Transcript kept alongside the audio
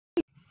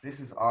This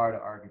is R the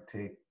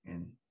architect,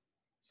 and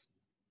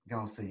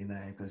don't say your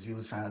name because you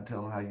was trying to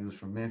tell him how you was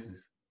from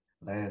Memphis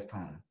last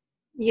time.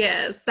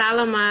 Yeah,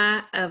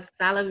 Salama of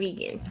Sala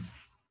Vegan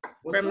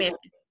What's from up?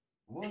 Memphis.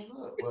 What's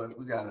up? Well,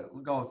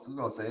 we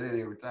gonna say that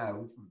every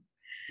time.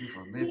 We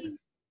from Memphis.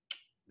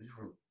 We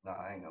from nah,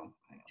 I ain't gonna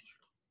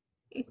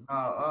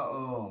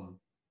Nah,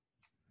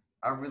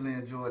 I really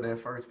enjoyed that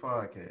first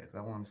podcast.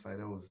 I want to say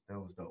that was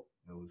dope.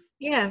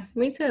 Yeah,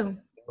 me too.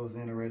 It was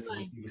interesting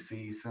to keep it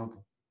see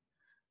simple.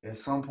 At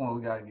some point,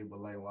 we gotta get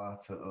Balewa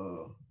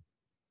to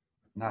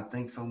not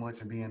think so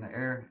much and be in the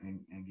air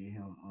and get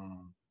him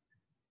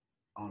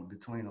on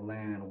between the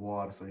land and the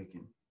water so he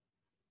can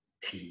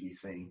be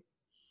seen.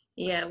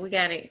 Yeah, we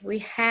got it. We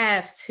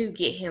have to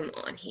get him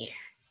on here.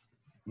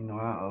 You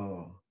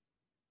know,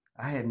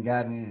 I hadn't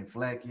gotten any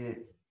flack yet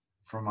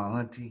from my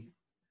auntie.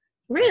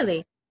 I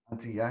Really?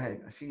 auntie,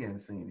 she hadn't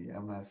seen it yet.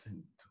 I'm not seeing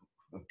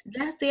it too.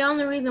 That's the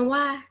only reason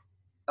why.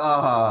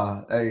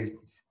 Hey,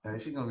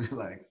 she gonna be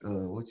like,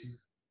 what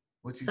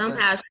you say?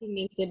 Somehow she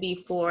needs to be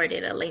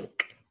forwarded a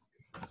link.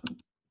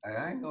 Hey,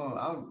 I ain't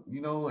gonna.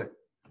 You know what?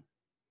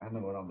 I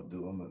know what I'm gonna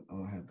do. I'm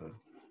gonna have to.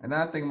 And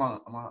I think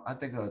I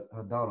think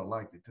her daughter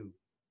liked it too.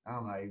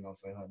 I'm not even gonna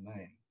say her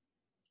name.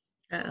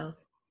 Uh-oh.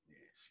 Yeah,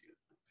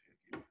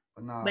 she.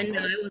 But nah, But no,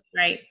 man. it was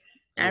great.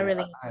 I Yeah,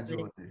 really I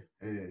enjoyed it. enjoyed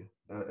it.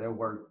 Yeah, that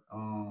worked.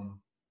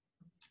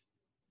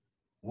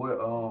 What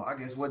I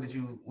guess what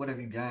have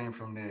you gained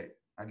from that?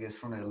 I guess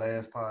from that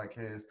last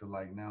podcast to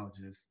like now,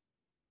 just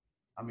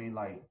I mean,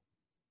 like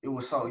it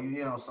was so you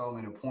hit on so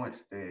many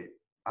points that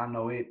I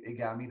know it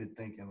got me to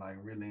thinking like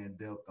really in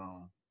depth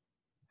on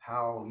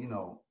how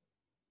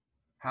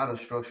how to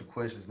structure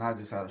questions, not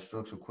just how to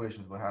structure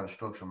questions, but how to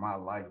structure my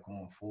life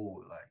going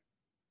forward, like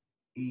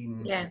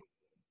eating Yeah.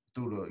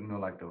 through the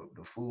like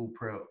the food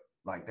prep,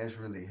 like that's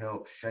really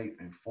helped shape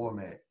and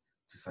format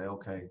to say,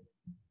 okay,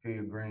 here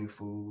your green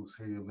foods,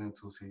 here your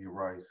lentils, here your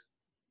rice,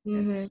 and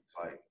Mm-hmm. it's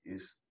like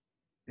it's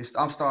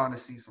I'm starting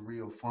to see some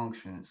real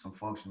some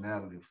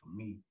functionality for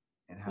me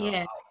and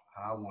Yeah.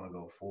 how I want to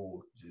go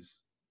forward, just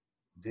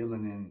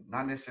dealing in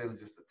not necessarily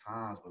just the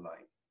times, but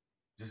like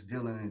just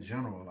dealing in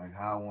general, like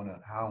how I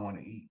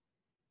wanna eat,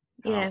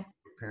 how I Yeah. wanna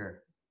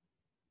prepare.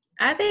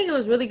 I think it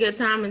was really good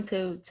timing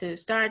to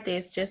start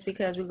this just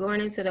because we're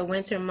going into the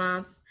winter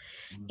months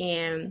Mhm.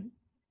 and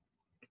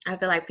I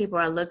feel like people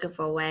are looking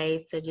for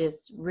ways to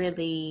just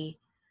really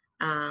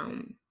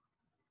um,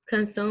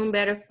 consume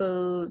better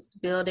foods,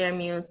 build their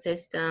immune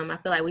system. I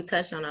feel like we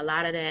touched on a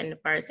lot of that in the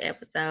first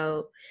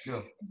episode.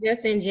 Yeah.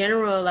 Just in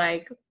general,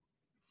 like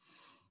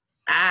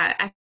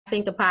I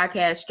think the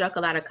podcast struck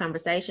a lot of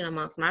conversation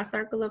amongst my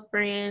circle of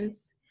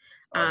friends.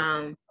 Oh,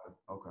 Um,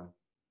 okay.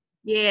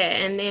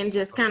 yeah, and then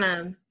just kind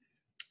of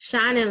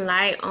shining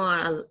light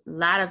on a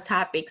lot of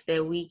topics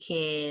that we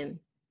can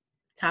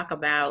talk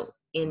about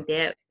in Mhm.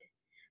 depth.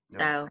 Yeah.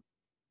 So,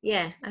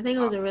 yeah, I think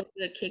it was a really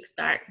good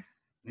kickstart.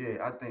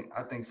 Yeah,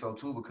 I think so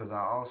too because I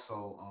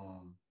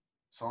also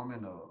so I'm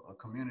in a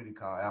community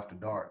called After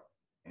Dark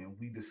and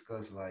we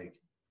discuss like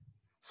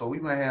so we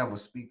may have a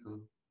speaker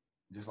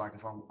just like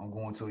if I'm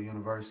going to a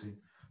university.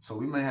 So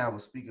we may have a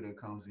speaker that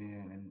comes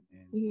in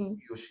and Hmm.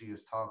 he or she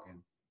is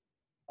talking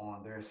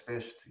on their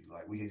specialty.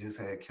 Like we had just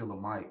had Killer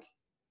Mike.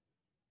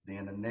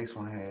 Then the next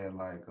one had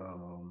like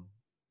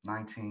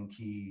 19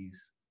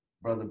 Keys,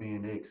 Brother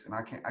being X, and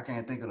I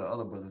can't think of the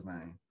other brother's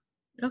name.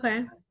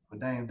 Okay. But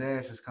Dame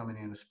Dash is coming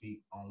in to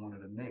speak on one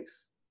of the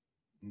next,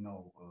 you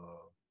know,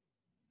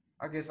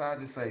 I guess I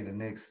just say the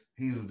next.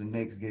 He was the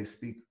next guest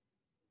speaker,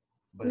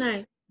 but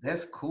Nice.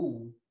 that's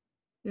cool.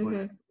 But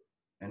Hmm.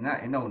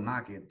 and no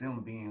knock at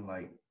them being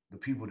like the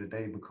people that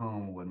they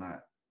become or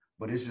whatnot.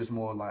 But it's just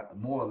more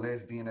or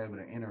less being able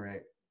to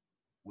interact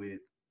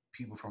with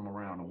people from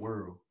around the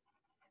world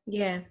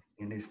Yeah.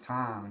 in this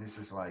time, and it's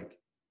just like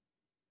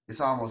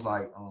it's almost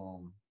like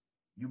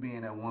you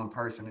being that one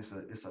person.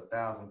 It's a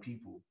thousand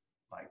people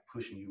like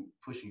pushing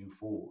you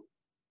forward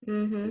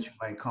Hmm. that you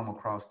might come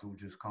across through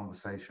just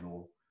conversation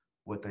or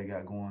what they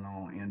got going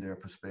on in their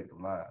prospective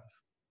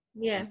lives.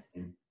 Yeah.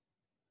 And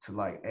to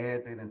like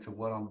add that into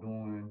what I'm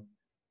doing,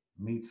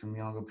 meet some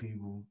younger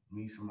people,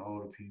 meet some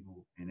older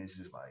people, and it's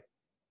just like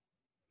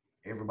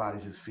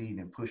everybody's just feeding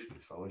and pushing.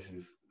 So it's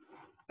just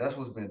that's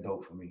what's been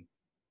dope for me.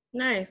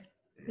 Nice.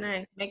 Yeah,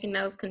 Nice. Making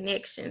those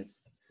connections.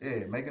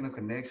 yeah, making the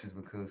connections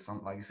because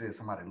some like you said,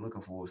 somebody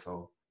looking for it.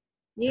 So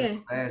just Yeah.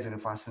 imagine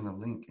if I send a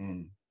link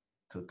in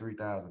to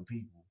 3,000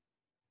 people,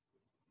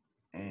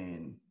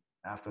 and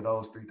after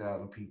those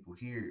 3,000 people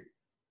hear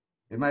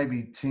it, it might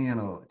be 10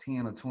 or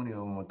 20 of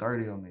them or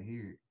 30 of them that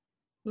hear it.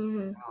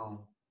 Hmm.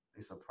 Now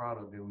it's a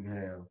product that we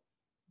have.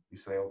 You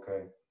say,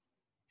 okay,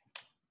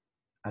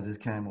 I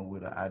just came up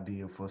with an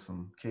idea for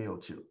some kale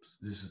chips.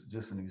 This is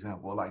just an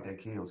example, like that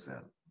kale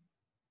salad.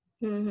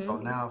 So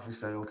Hmm. now if you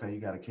say, okay, you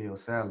got a kale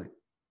salad,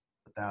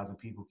 1,000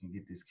 people can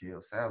get this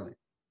kale salad.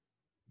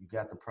 You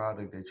got the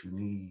product that you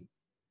need.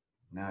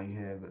 Now you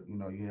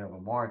have a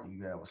market,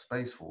 you have a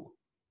space for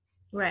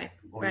it, Right.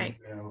 or Right.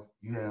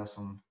 you have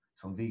some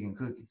vegan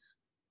cookies.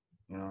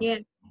 You know what I'm Yeah.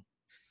 saying?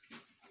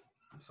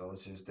 So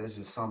it's just that's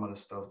just some of the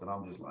stuff that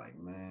I'm just like,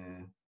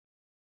 man,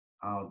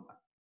 I don't,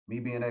 me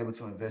being able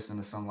to invest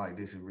into something like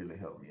this, it really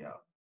helped me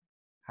out.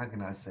 How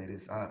can I say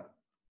this? I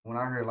when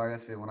I heard, like I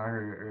said, when I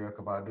heard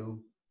Erica Badu,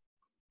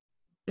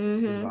 she was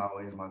Mm-hmm.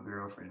 always my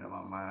girlfriend in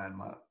my mind.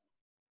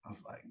 I was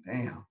like,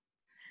 damn.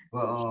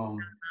 But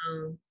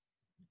Um,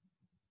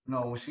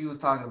 when she was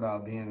talking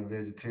about being a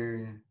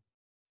vegetarian,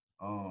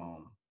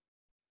 um,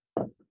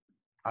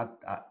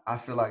 I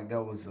feel like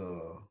that was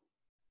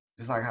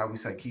just like how we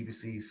say keep it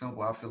seed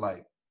simple. I feel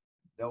like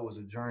that was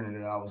a journey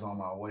that I was on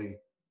my way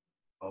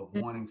of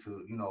wanting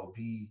to,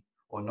 be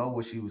or know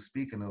what she was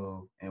speaking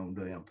of and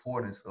the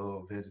importance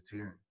of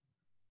vegetarian.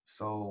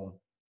 So,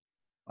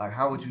 like,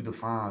 how would you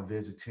define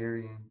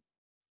vegetarian?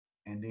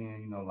 And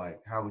then,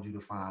 like, how would you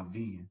define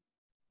vegan?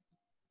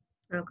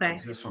 Like, okay.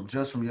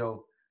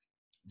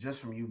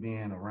 just from you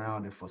being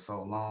around it for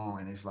so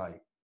long, and it's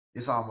like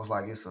it's almost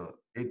like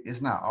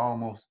it's not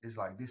almost, it's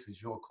like this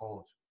is your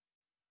culture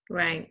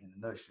Right. in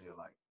a nutshell.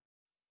 Like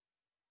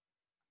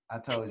I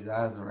told you,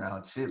 I was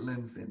around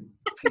chitlins and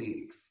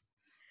pigs.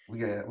 We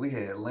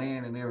had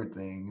land and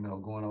everything,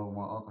 going over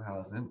my uncle's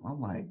house. And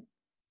I'm like,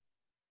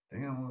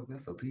 damn,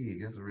 that's a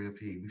pig. That's a real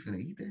pig. We finna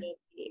eat that?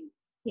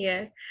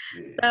 Yeah.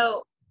 Yeah.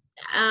 So,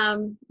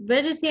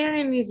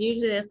 vegetarian is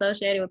usually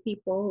associated with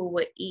people who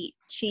would eat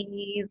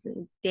cheese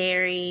and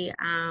dairy.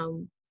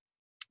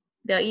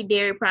 They'll eat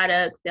dairy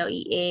products, they'll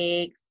eat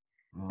eggs,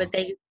 Uh, but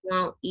they just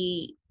won't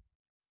eat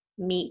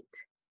meat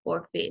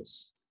or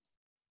fish.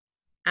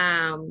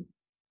 Um,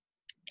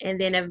 and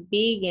then a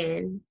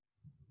vegan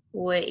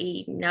would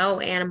eat no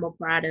animal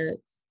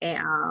products at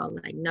all,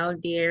 like no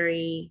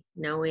dairy,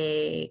 no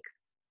eggs,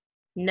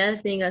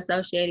 nothing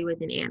associated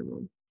with an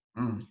animal.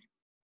 mm,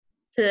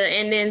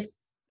 And then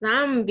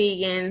some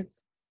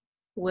vegans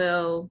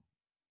will,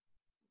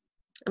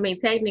 I mean,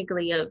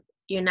 technically,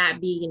 you're not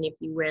vegan if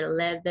you wear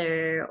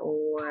leather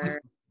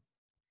or,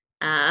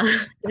 uh,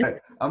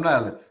 I'm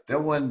not.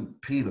 That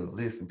wasn't Peter.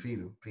 Listen,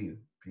 Peter.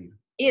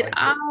 it Like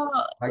that.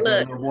 all, Like that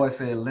look, little boy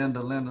said,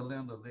 Linda.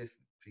 Listen,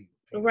 Peter.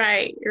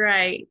 right, right.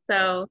 Right.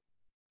 So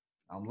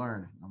I'm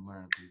learning.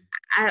 Peter.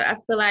 I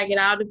feel like it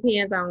all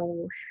depends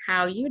on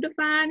how you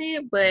define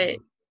it, but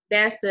Mhm.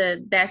 that's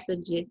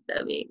the gist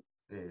of it.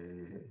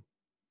 Yeah.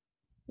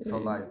 So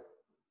Mm. like,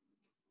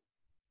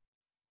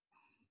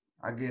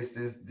 I guess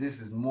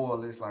this is more or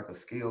less like a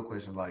scale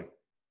question. Like,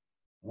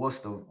 what's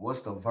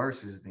the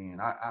verses then?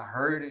 I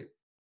heard it,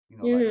 like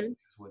Hmm.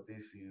 this is what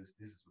this is.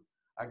 This is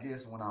I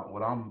guess what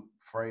I'm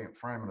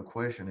framing the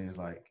question is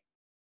like,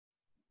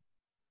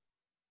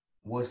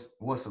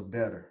 what's a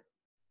better?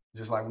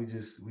 Just like we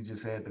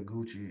just had the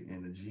Gucci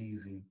and the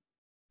Jeezy,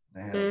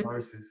 they had a Hmm.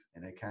 verses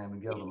and they came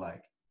together.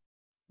 Like,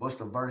 what's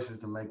the verses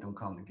to make them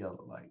come together?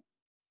 Like,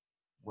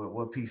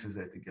 what pieces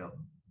that together?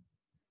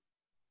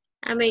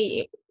 I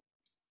mean,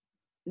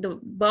 the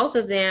both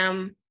of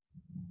them,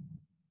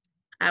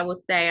 I would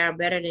say, are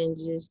better than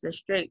just a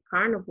strict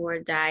carnivore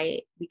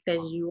diet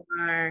because you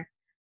are,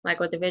 like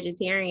with the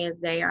vegetarians,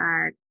 they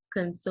are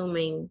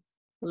consuming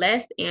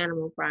less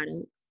animal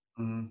products.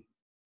 Mm-hmm.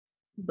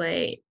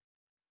 But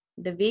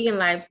the vegan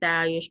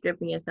lifestyle, you're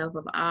stripping yourself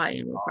of all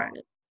animal Oh,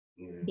 products.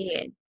 yeah.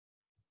 Yeah.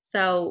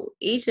 So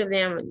each of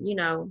them,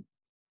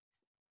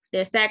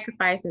 they're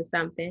sacrificing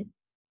something.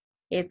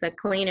 It's a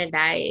cleaner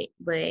diet,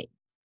 but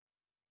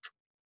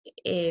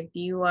if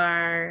you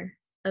are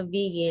a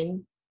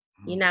vegan,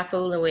 Mm-hmm. you're not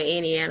fooling with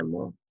any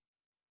animal,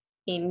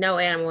 ain't no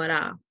animal at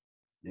all,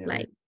 Yeah.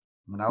 like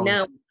When I was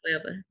none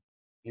whatsoever.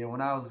 Yeah,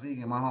 when I was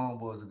vegan, my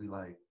homeboys would be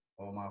like,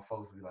 or my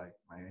folks would be like,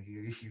 man,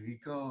 here he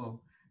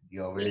come. He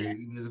over here Yeah,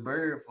 eating his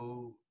bird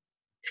food.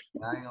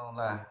 And I ain't gonna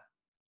lie,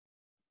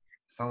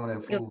 some of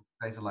that you food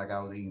tasted like I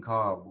was eating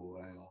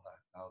cardboard. I ain't gonna lie.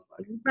 I was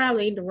you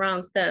probably eat the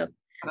wrong stuff.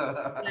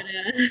 like, But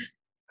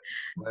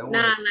but it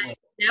nah, wasn't, like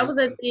that was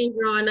a thing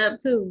growing up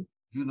too.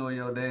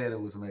 your dad that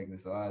was making it.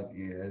 So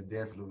yeah, it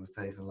definitely was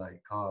tasting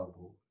like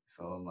cardboard.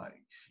 So I'm like,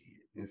 shit,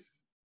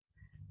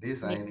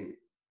 this Yeah, ain't it.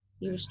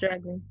 you were This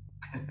struggling.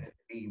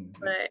 eating.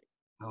 But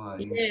I'm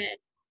like,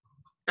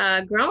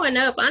 yeah, growing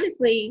up,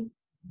 honestly,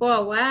 for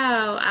a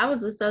while, I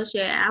was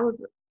associated. I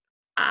was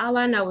all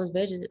I know was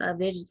a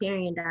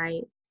vegetarian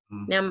diet.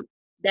 mm, Now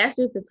that's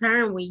just the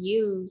term we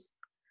use.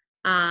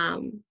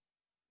 Um,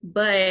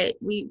 but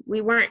we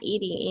weren't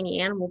eating any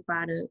animal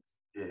products.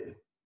 yeah.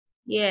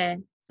 Yeah.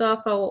 So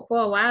for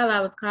a while I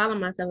was calling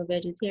myself a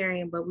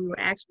vegetarian, but we were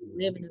actually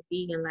living a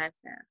vegan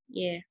lifestyle.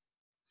 Yeah.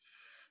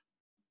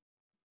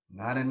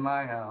 Not in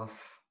my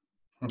house.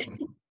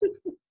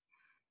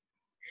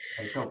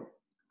 Hey,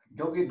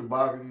 go get the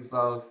barbecue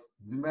sauce.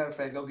 As a matter of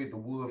fact, go get the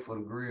wood for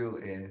the grill,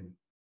 and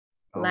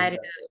oh, Light it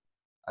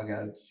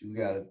we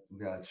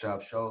got a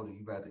chopped shoulder.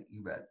 You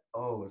got.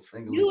 Oh, it's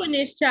finger You licking.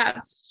 and this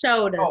chopped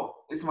shoulder. Oh,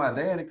 it's my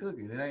daddy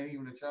cooking. It ain't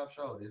even the chopped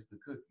shoulder. It's the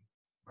cooking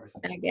versus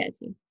I me.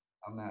 got you.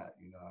 I'm not.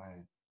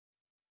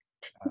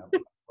 I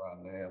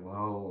probably have a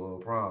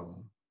whole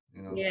problem.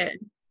 Yeah.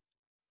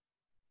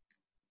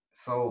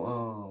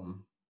 So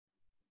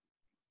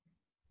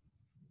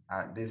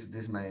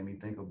this made me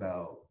think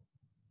about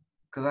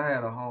because I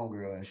had a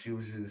homegirl and she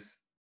was just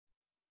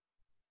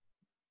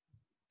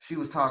she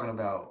was talking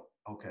about,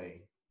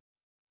 okay,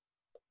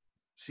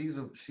 she's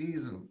a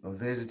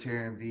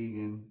vegetarian,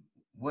 vegan,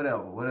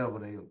 whatever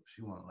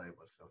she want to label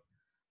herself.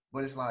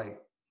 But it's like,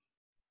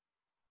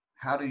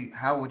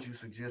 how would you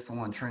suggest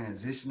someone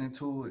transition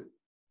into it?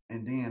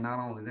 And then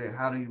not only that,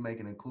 how do you make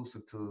it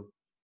inclusive to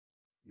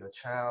your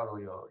child or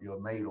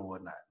your mate or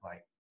whatnot?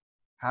 Like,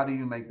 how do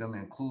you make them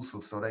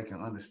inclusive so they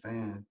can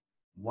understand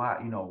why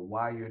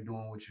you're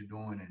doing what you're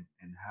doing,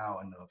 and how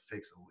and the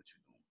effects of what you're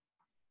doing?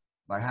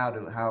 Like, how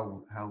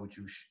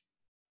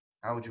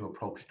would you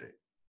approach that?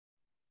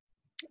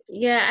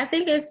 Yeah, I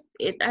think it's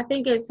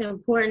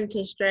important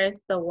to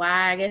stress the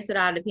why. I guess it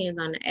all depends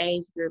on the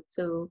age group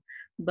too.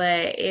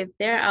 But if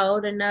they're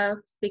old enough,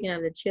 speaking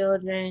of the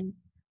children,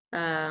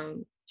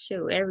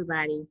 shoot,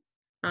 everybody,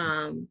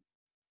 um,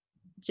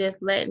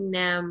 just letting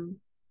them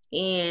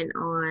in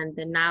on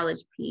the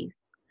knowledge piece.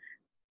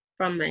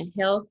 From a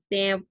health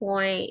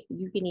standpoint,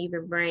 you can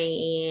even bring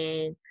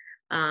in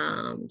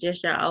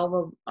just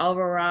your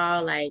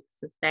overall like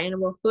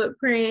sustainable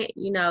footprint.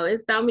 You know,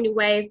 it's so many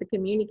ways to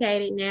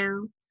communicate it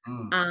now.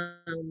 Mm,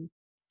 Um,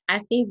 I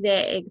think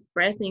that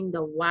expressing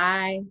the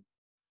why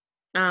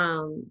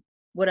um,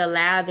 would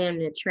allow them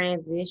to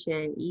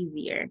transition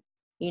easier.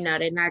 You know,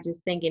 they're not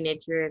just thinking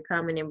that you're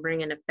coming and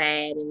bringing a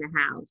fad in the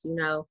house. You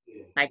know,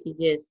 yeah. like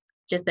you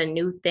just a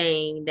new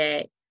thing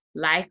that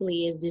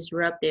likely is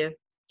disruptive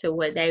to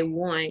what they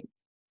want,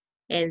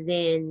 and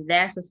then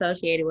that's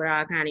associated with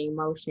all kind of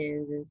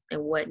emotions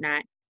and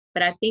whatnot.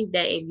 But I think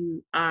that if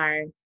you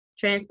are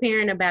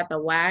transparent about the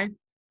why,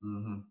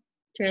 Mm-hmm.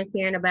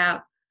 transparent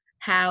about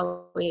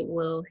how it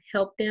will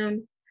help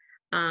them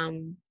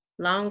um,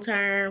 long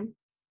term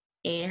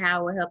and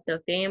how it will help the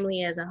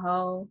family as a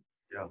whole,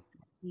 Yeah.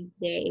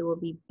 that it will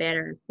be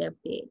better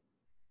accepted.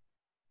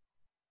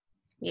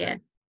 That Yeah.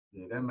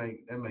 yeah,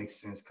 that makes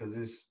sense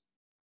because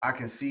I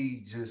can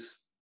see just,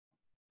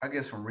 I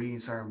guess, from reading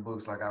certain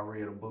books. Like, I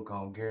read a book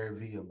on Gary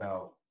Vee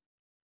about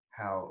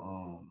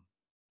how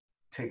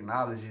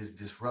technology is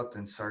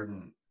disrupting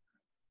certain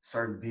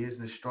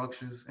business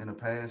structures in the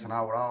past, and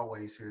I would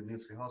always hear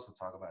Nipsey Hussle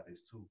talk about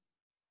this too.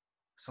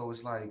 So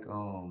it's like,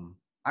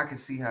 I can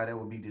see how that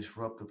would be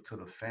disruptive to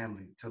the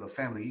family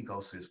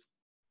ecosystem,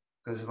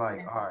 because it's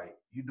like, all right,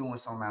 you doing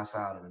something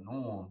outside of the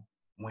norm.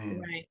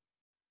 When Right.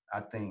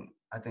 I think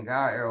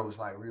our era was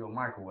like real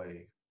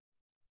microwave,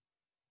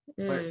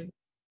 but Mm.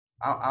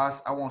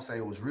 I won't say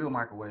it was real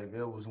microwave.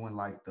 It was when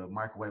like the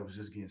microwave was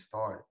just getting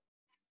started.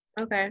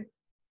 Okay.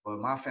 But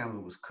my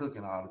family was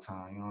cooking all the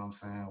time. You know what I'm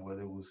saying?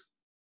 Whether it was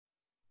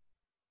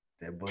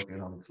that bucket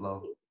on the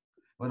floor.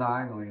 But no,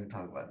 I ain't gonna even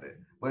talk about that.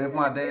 But if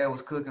my dad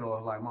was cooking or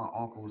like my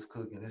uncle was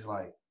cooking, it's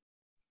like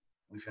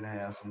we finna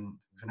have some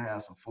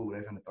food.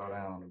 They finna throw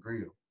down on the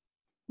grill.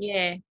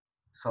 Yeah.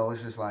 So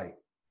it's just like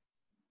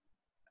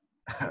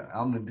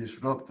I'm the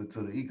disruptor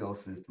to the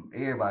ecosystem.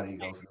 Everybody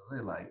ecosystem.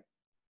 They're like,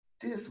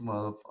 this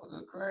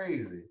motherfucker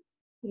crazy.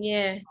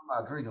 Yeah. I'm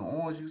not drinking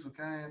orange juice with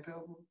cayenne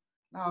pepper.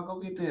 No, go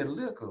get that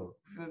liquor.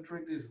 You finna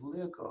drink this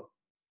liquor.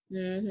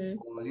 Mhm.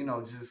 Or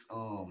just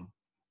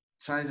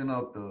changing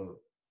up the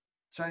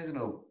changing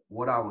up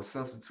what I was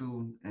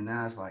substituting, and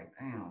now it's like,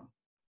 damn,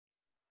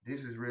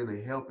 this is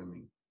really helping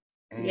me.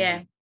 And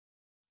Yeah.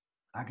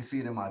 I can see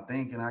it in my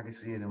thinking, I can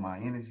see it in my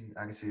energy,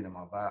 I can see it in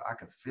my vibe, I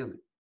can feel it.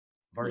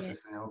 Yeah.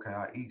 Versus saying, okay,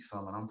 I eat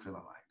something and I'm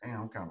feeling like,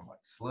 damn, I'm kind of like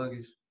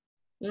sluggish.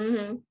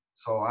 Mhm.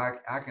 So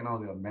I can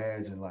only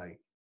imagine like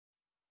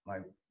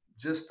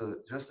just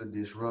a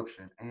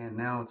disruption, and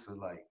now to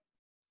like,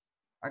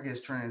 I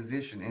guess,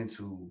 transition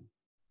into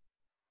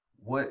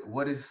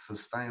what is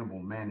sustainable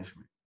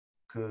management.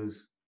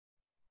 Because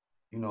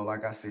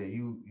like I said,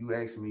 you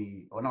asked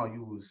me, or no,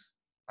 you was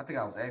I think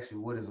I was asking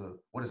you, what is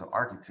an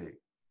architect,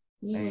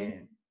 Mhm.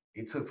 and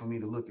it took for me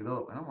to look it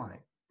up, and I'm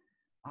like,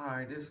 all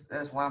right,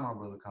 that's why my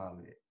brother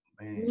called it.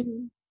 And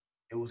Mhm.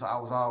 I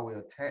was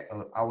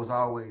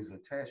always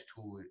attached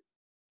to it.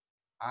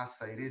 I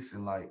say this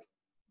in like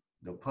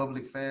the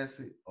public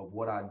facet of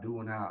what I do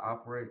and how I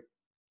operate,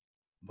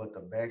 but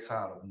the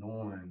backside of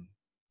knowing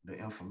the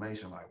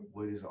information, like,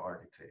 what is an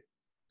architect?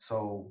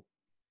 So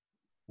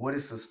what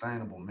is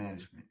sustainable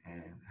management,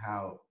 and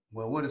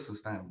what is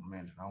sustainable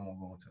management? I won't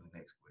go into the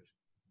next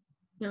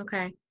question.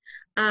 Okay.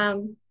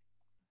 Um,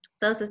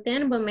 so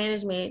sustainable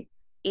management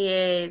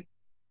is,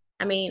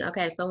 I mean,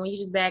 okay, so when you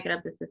just back it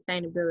up to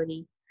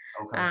sustainability,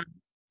 Okay. um,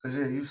 Because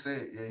yeah, you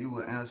said, yeah, you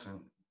were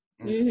answering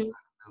in mhm,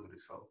 sustainability.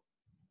 So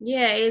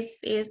yeah,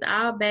 it's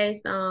all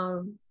based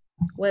on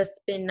what's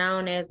been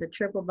known as the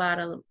triple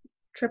bottom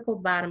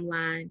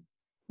line,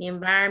 the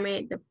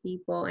environment, the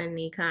people, and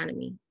the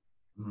economy.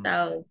 mhm,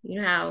 So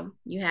you know how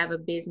you have a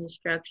business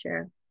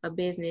structure, a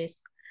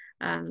business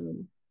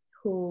um,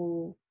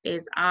 who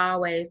is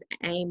always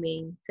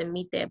aiming to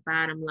meet that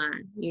bottom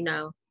line,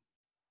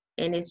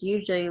 and it's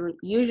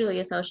usually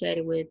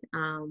associated with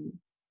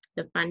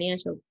the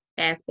financial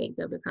aspect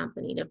of the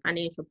company, the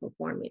financial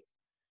performance.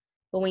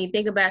 But when you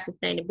think about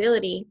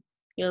sustainability,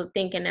 you're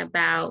thinking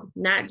about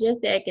not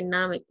just the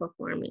economic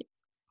performance,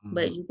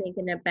 but mhm. you're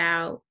thinking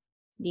about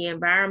the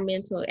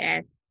environmental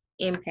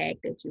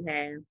impact that you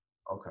have.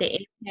 Okay.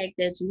 the impact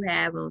that you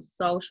have on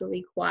social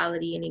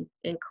equality and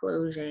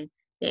inclusion,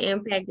 the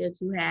impact that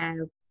you have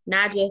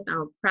not just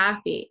on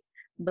profit,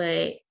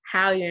 but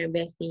how you're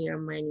investing your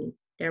money,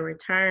 the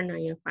return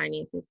on your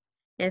finances.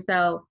 And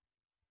so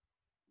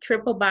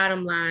triple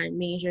bottom line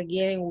means you're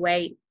giving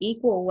weight,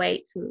 equal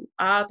weight to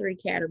all three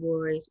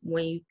categories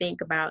when you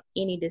think about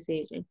any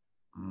decision.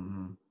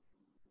 Hmm.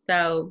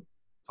 So,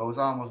 So it's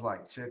almost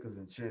like checkers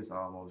and chess.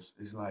 Almost,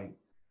 it's like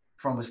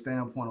from a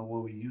standpoint of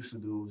what we used to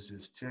do was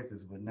just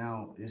checkers, but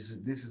now this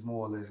is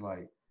more or less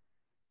like,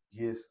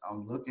 yes,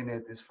 I'm looking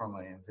at this from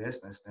an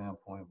investing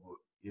standpoint, but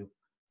if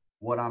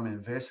what I'm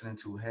investing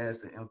into has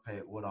to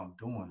impact what I'm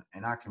doing,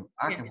 and I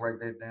yeah, can break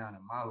that down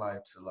in my life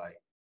to like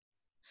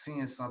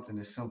seeing something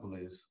as simple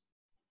as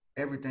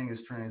everything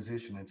is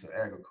transitioning to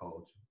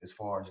agriculture as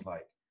far as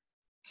like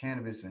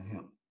cannabis and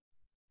hemp.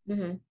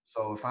 hmm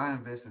So if I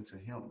invest into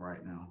hemp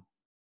right now,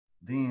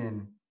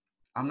 then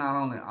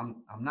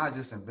I'm not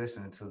just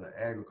investing into the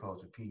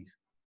agriculture piece.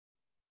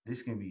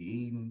 This can be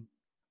eaten.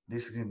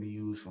 This can be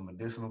used for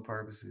medicinal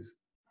purposes.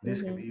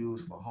 This can hmm be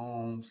used for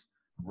homes,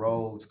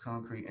 roads,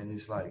 concrete, and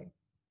it's like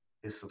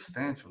it's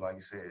substantial, like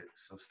you said,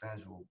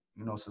 substantial.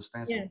 You know, yeah.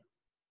 substantial.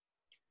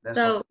 That's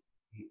what So,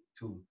 I eat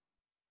too.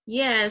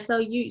 yeah,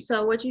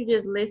 so what you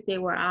just listed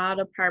were all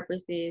the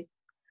purposes,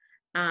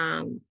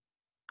 um,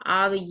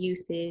 all the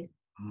uses.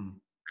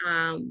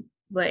 Mm,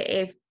 But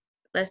if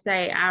let's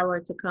say I were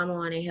to come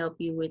on and help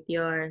you with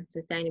your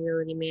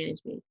sustainability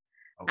management,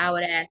 I okay.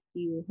 would ask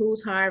you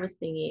who's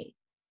harvesting it,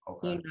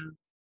 Okay. you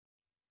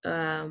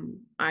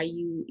are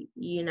you,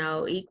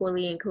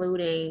 equally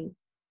including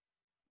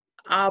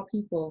all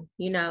people,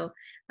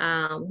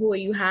 who are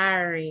you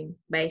hiring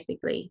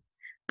basically?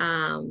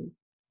 Um,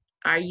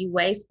 are you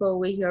wasteful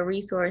with your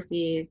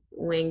resources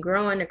when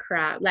growing the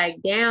crop,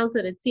 like down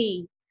to the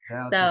T?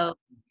 Down to So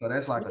so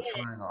that's like a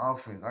yeah, triangle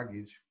offense. I get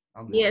you.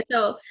 I'm yeah.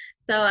 listening.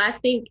 So I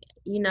think,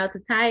 to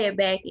tie it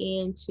back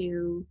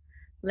into,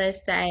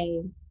 let's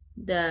say,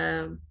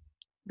 the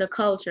the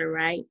culture,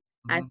 right?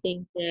 I Hmm.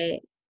 think that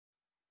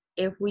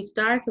if we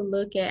start to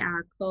look at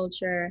our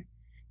culture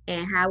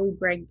and how we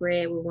break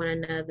bread with one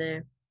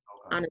another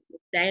Okay. on a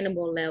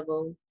sustainable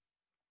level,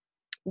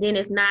 then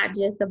it's not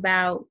just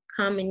about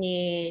coming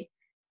in,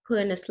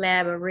 putting a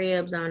slab of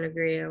ribs on the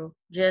grill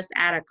just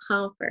out of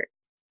comfort.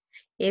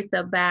 It's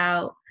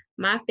about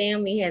my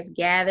family has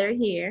gathered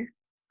here.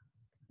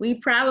 We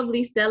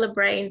probably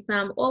celebrating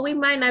some, or we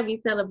might not be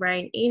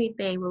celebrating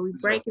anything, but we We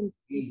just breaking bread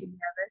eat.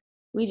 together.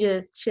 We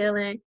just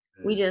chilling.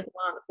 We Yeah.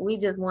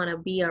 just want to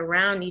be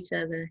around each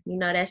other.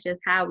 That's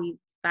just how we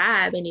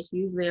vibe, and it's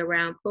usually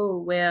around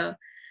food. Well,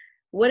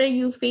 what are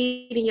you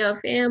feeding your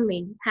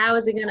family? How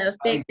is it going to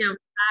affect them Nice.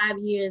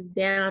 5 years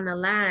down the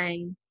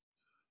line?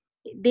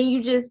 Then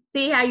you just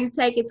see how you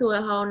take it to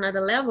a whole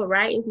nother level,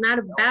 right? It's not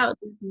about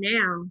just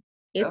now.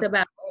 It's That's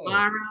about a fact.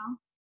 tomorrow.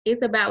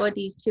 It's about what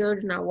these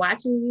children are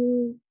watching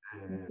you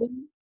Yeah. do,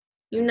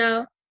 you Yeah.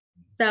 know?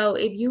 So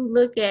if you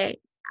look at,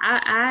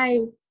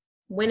 I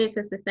went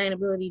into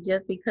sustainability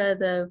just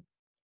because of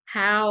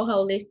how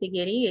holistic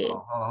it is.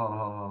 Hold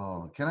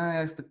on. Can I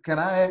ask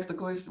the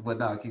question? But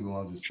nah, keep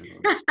going. I'm just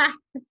chilling.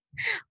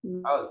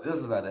 I was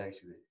just about to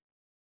ask you that.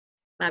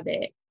 My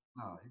bad.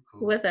 Nah, you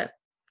cool. What's up?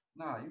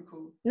 Nah, you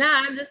cool. No,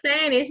 I'm just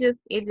saying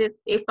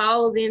it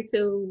falls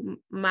into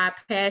my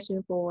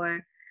passion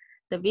for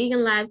the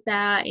vegan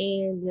lifestyle,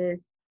 and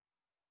just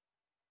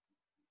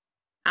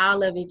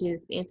all of it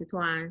just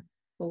intertwines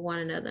with one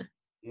another.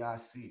 Yeah, I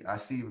see. I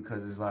see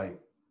because it's like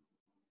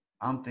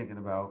I'm thinking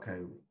about okay,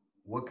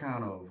 what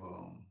kind of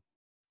um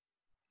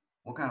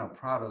what kind of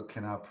product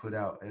can I put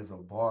out as a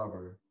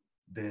barber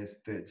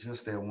that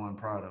just that one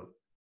product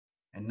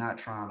and not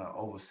trying to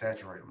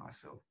oversaturate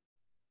myself.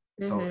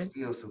 So it's Mhm.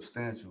 still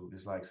substantial.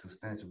 It's like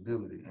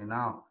substantiability. And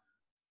now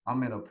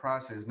I'm in a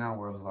process now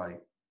where it's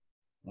like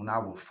when I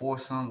would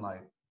force something,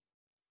 like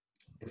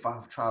if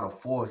I try to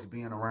force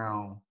being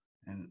around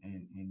and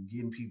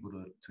getting people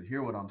to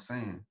hear what I'm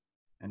saying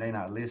and they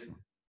not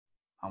listening,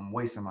 I'm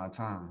wasting my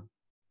time.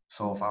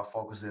 So if Mhm. I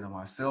focus it on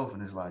myself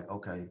and it's like,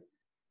 okay,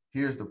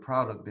 here's the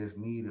product that's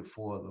needed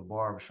for the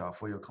barbershop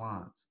for your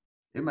clients.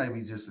 It may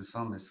be just as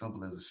something as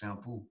simple as a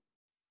shampoo.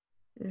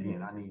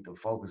 Then Mhm. I need to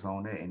focus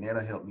on that and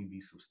that'll help me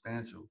be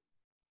substantial,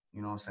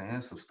 you know what I'm saying,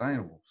 and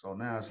sustainable. So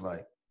now it's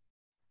like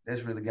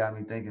that's really got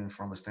me thinking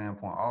from a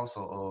standpoint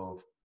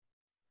also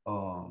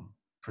of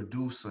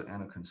producer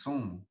and a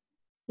consumer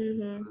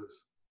Mhm.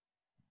 because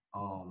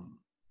um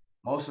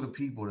most of the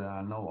people that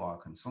I know are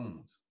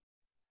consumers.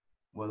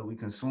 Whether we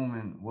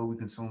consuming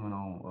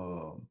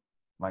on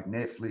like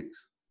Netflix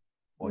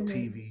or Mhm.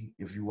 TV,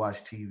 if you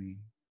watch TV,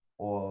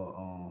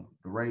 or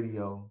the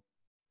radio.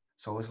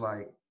 So it's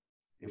like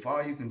if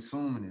all you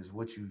consuming is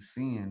what you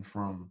seeing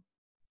from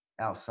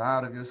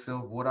outside of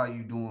yourself, what are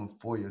you doing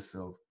for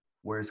yourself?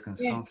 Where it's Yeah.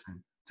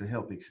 consumption to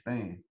help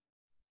expand.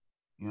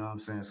 You know what I'm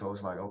saying? So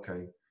it's like,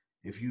 okay,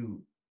 if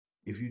you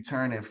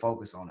turn that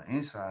focus on the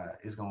inside,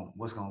 it's gonna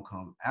what's gonna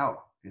come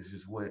out is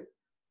just what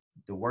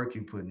the work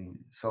you put in.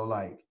 So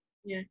like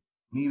Yeah.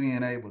 me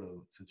being able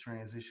to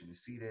transition to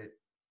see that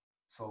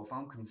So if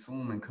I'm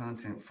consuming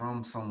content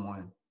from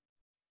someone,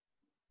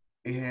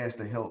 it has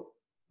to help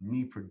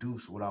me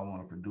produce what I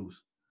want to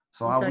produce.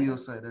 So And I so will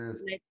say there's,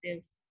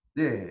 collective.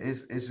 yeah,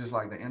 it's just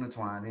like the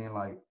intertwine. Then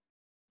like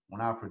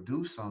when I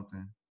produce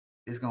something,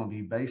 it's gonna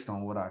be based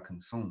on what I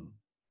consume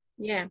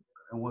Yeah.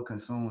 and what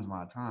consumes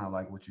my time.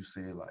 Like what you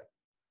said, like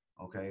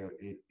okay,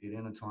 it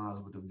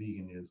intertwines with the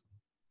veganism.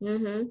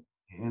 Mm-hmm.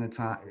 It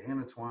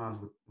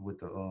intertwines with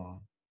the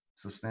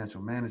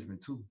substantial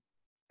management too,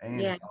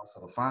 and Yeah. it's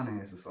also the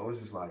finances. So it's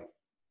just like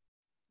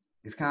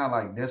it's kind of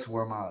like that's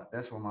where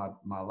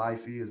my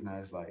life is now.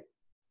 It's like,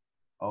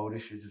 oh,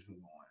 this shit just been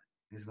going.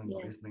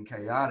 Yeah. It's been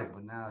chaotic,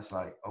 but now it's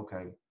like,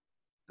 okay,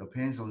 the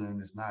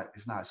pendulum is not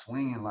it's not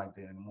swinging like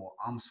that anymore.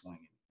 I'm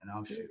swinging and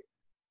I'm shit.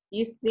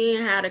 You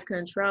seeing how to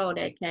control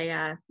that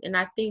chaos. And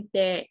I think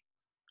that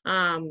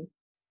um,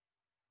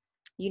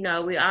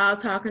 we're all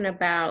talking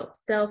about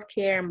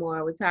self-care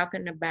more. We're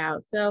talking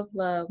about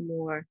self-love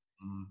more.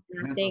 And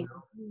I Mental think,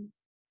 health.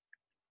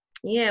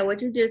 yeah,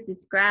 what you just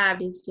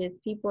described is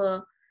just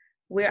people,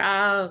 we're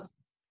all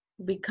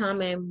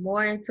becoming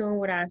more in tune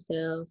with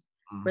ourselves.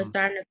 We're Mm-hmm.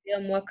 starting to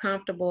feel more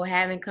comfortable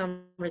having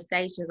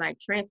conversations, like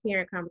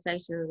transparent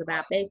conversations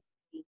about Right.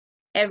 basically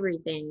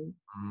everything.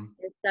 Mm-hmm.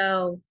 And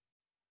so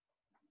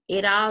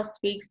it all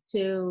speaks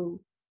to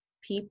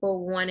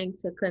people wanting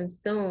to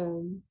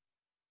consume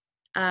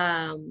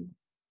um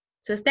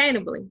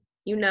sustainably,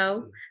 Yeah.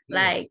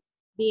 like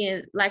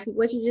being like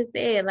what you just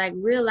said, like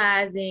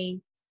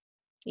realizing,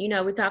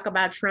 we talk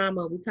about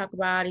trauma, we talk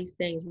about all these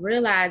things,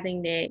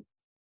 realizing that,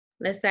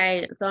 let's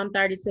say, so I'm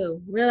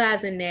 32,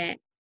 realizing that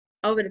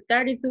over the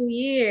 32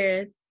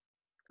 years,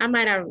 I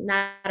might have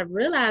not have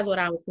realized what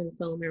I was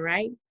consuming,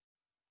 right?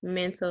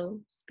 Mental,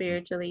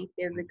 spiritually,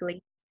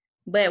 physically.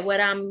 But what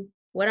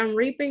I'm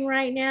reaping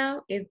right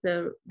now is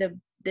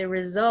the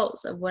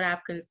results of what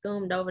I've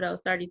consumed over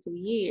those 32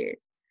 years.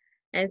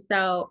 And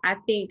so I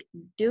think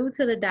due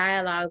to the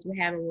dialogues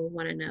we're having with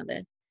one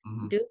another,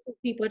 Mm-hmm. due to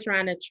people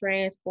trying to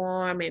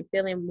transform and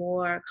feeling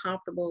more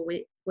comfortable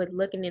with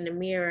looking in the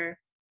mirror,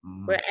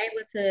 Mm-hmm. we're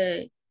able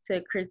to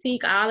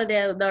critique all of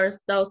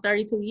those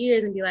 32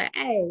 years and be like,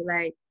 hey,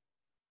 like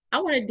I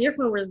want a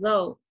different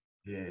result.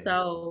 Yeah.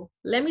 So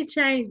let me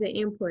change the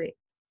input.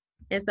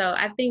 And so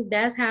I think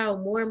that's how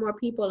more and more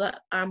people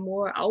are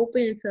more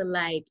open to,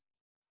 like,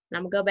 and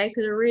I'm gonna go back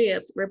to the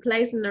ribs,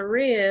 replacing the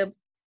ribs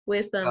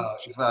with some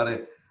It's about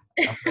it.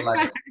 I feel like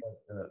I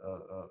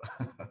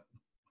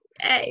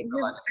hey, feel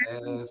just like a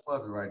sad ass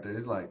puppy right there.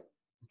 It's like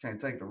you can't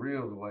take the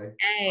reels away.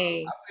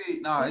 hey, I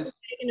feel no, we're it's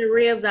taking the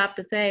ribs off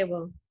the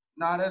table.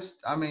 no, that's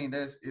I mean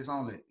that's it's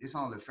only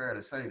fair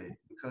to say that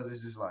because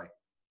it's just like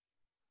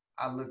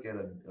I look at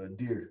a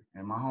deer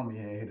and my homie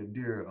had hit a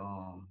deer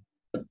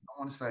I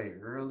want to say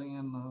early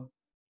in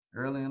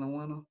the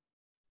winter.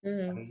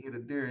 Hmm. Like he hit a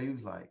deer and he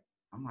was like,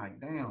 I'm like,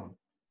 damn,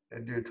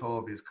 that deer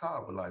tore up his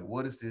car, but like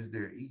what is this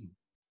deer eating?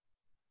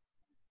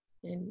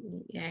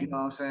 And yeah, You know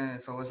what I'm saying?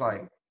 So it's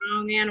like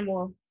strong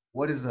animal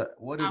what is a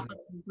what is off a of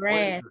some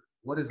what is grass. a,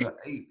 what is a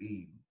ape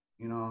eating?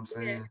 You know what I'm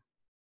Yeah. saying?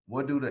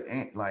 What do the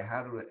ant like?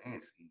 How do the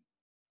ants eat?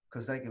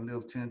 Because they can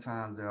live 10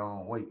 times their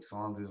own weight. So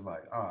I'm just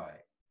like, all right,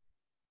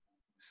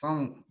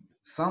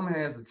 some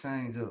has to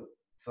change up.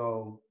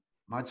 So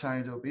my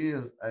change up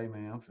is, hey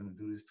man, I'm finna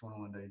do this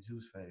 21-day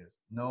juice fast.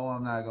 No,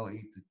 I'm not gonna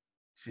eat the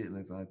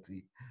chitlins,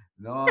 auntie.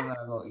 No, I'm not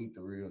gonna eat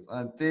the reals,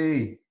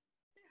 auntie.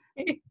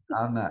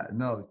 I'm not.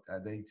 No,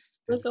 they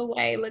Look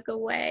away, look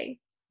away.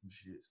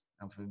 shit.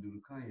 I'm finna do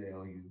the Kanye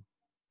on you.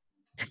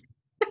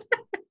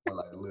 I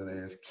like a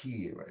little ass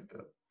kid right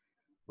there.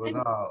 But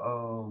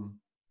no,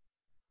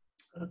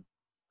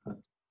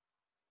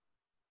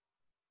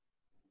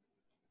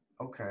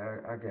 okay,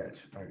 I got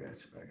you. I got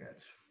you. I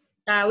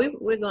got you.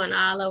 We're going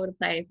all over the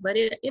place, but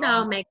it No,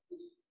 all no, makes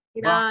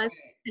it but I'm all is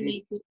saying it,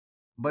 connected.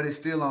 but it's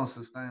still on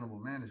sustainable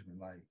management.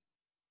 Like,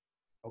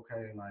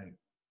 okay, like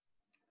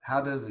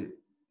how does it?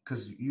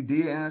 Because you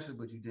did answer,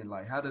 but you didn't.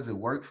 Like, how does it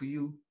work for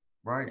you,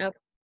 right? Okay.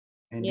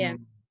 And Yeah.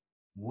 then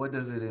what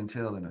does it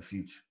entail in the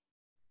future?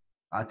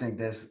 I think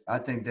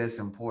that's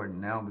important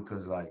now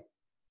because like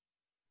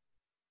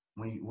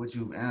what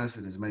you've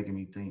answered is making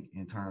me think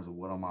in terms of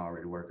what I'm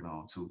already working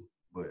on too.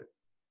 But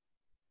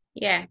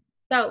Yeah.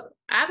 So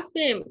I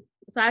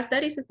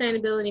studied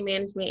sustainability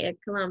management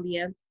at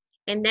Columbia,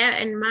 and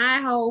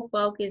my whole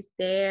focus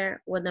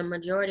there, well, the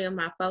majority of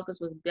my focus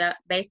was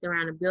based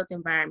around the built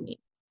environment,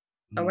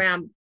 mm,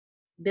 around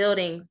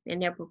buildings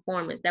and their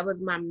performance. That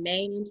was my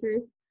main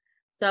interest.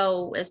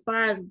 So as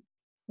far as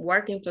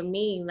working for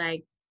me,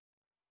 like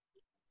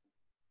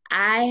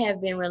I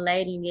have been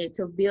relating it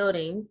to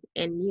buildings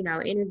and,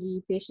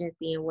 energy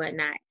efficiency and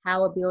whatnot,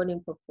 how a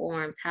building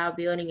performs, how a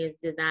building is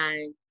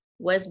designed,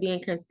 what's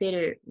being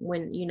considered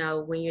when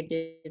you're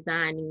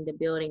designing the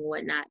building,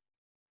 whatnot.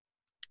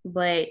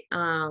 But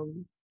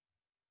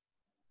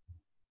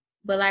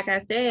but like I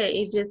said,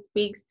 it just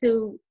speaks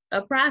to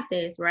a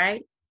process,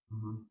 right?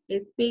 mhm,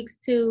 It speaks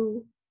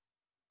to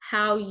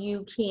how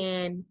you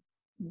can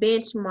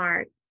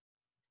benchmark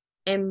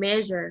and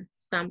measure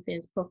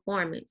something's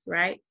performance,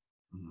 right?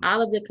 mhm,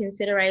 All of the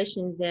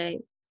considerations that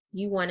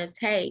you want to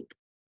take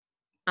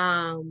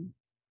um,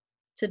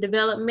 to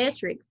develop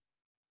metrics.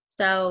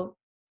 So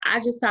I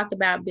just talked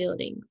about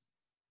buildings,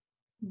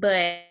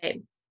 but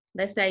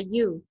let's say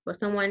you or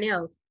someone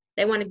else,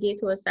 they want to get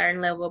to a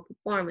certain level of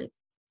performance.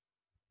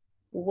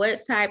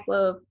 What type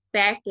of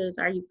factors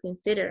are you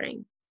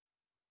considering?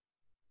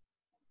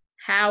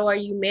 How are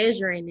you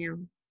measuring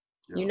them?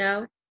 You Yeah.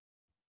 know,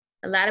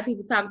 a lot of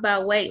people talk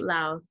about weight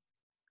loss.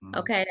 Mm-hmm.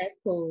 Okay, that's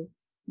cool.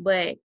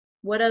 But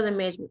what other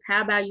measures?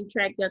 How about you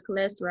track your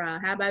cholesterol?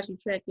 How about you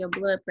track your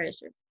blood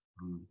pressure?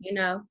 Mm-hmm. You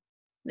know,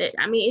 that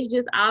I mean, it's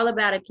just all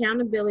about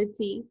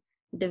accountability,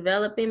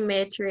 developing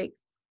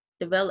metrics,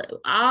 develop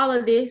all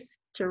of this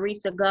to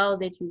reach the goals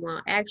that you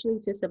want, actually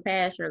to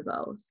surpass your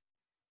goals.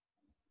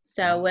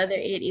 Yeah. So whether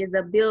it is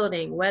a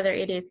building, whether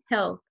it is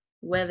health,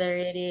 whether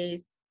it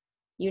is,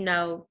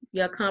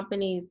 your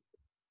company's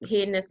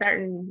hitting a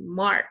certain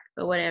mark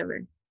or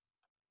whatever,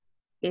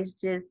 it's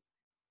just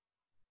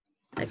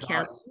It's all,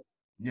 account.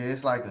 yeah,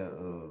 it's like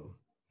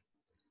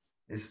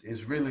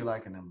it's really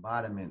like an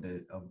embodiment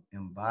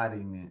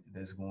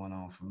that's going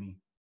on for me.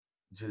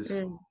 Just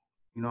Mm,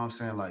 you know what I'm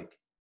saying, like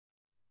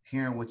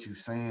hearing what you're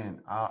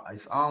saying.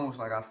 It's almost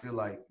like I feel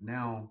like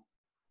now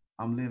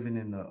I'm living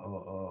in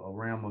a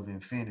realm of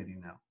infinity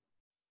now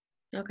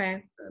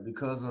okay.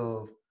 because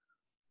of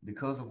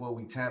what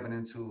we tapping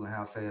into and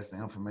how fast the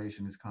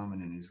information is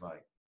coming, and it's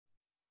like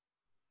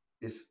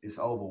it's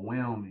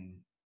overwhelming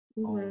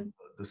on Hmm.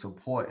 the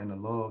support and the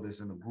love that's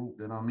in the group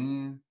that I'm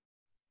in,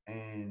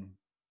 and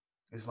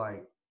it's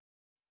like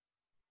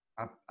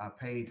I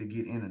paid to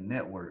get in a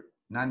network,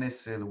 not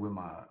necessarily with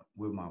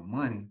my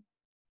money,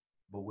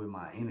 but with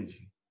my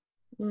energy.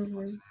 You know what I'm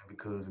Hmm. saying?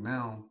 Because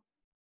now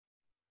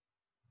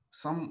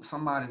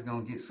somebody's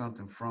gonna get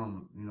something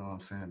from, you know what I'm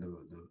saying,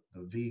 the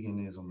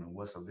veganism and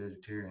what's a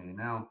vegetarian. And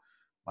now,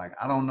 like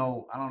I don't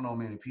know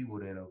many people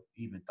that have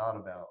even thought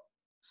about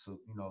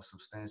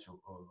substantial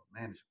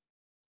management.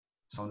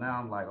 So now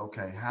I'm like,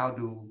 okay, how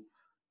do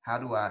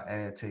I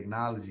add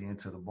technology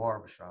into the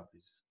barbershop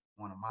is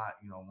one of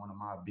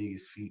my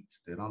biggest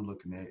feats that I'm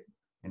looking at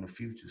in the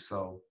future.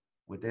 So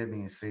with that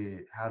being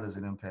said, how does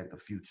it impact the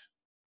future?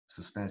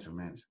 Substantial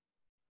management.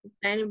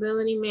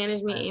 Sustainability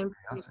management and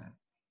I said,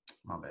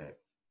 my bad.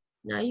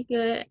 no, you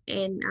good.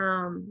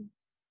 And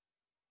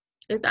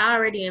it's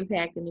already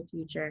impacting the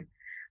future.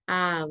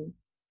 Um,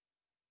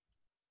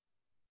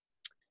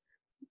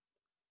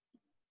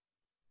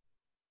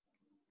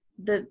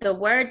 the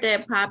word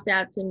that pops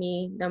out to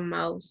me the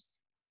most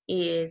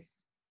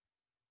is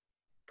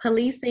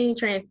policing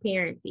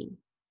transparency.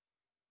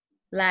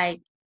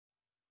 Like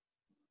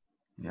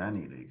Yeah, I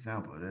need an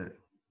example of that.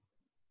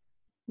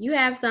 you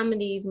have some of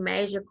these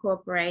major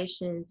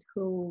corporations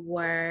who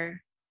were,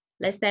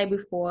 let's say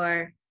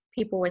before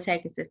people were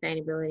taking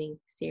sustainability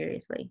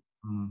seriously,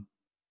 Mm,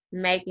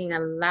 making a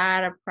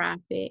lot of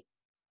profit,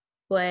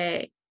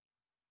 but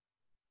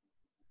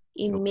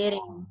it was emitting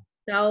wrong.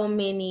 so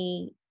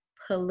many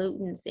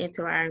pollutants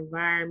into our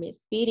environment,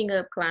 speeding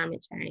up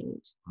climate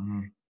change.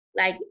 Mm,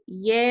 Like,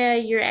 yeah,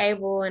 you're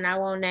able, and I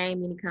won't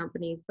name any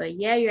companies, but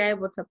yeah, you're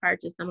able to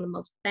purchase some of the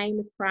most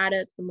famous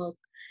products, the most,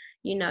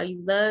 you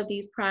love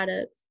these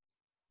products,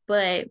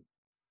 but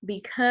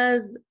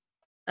because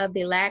of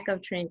the lack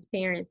of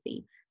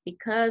transparency,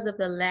 because of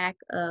the lack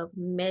of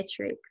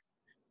metrics,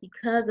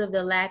 because of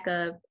the lack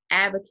of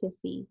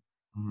advocacy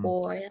mm,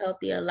 for a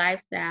healthier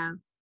lifestyle,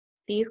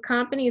 these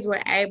companies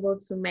were able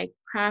to make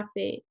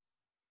profits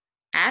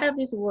out of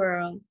this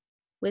world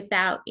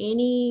without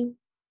any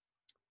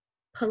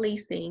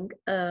policing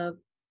of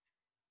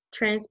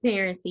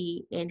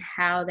transparency in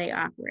how they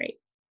operate.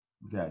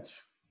 gotcha.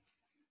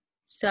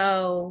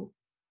 So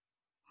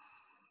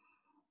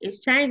it's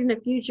changing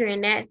the future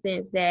in that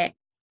sense that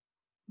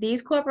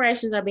these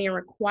corporations are being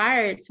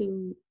required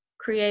to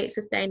create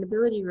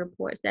sustainability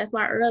reports. That's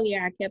why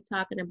earlier I kept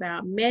talking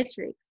about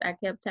metrics. I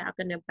kept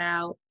talking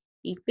about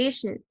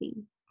efficiency.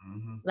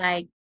 Mm-hmm.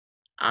 Like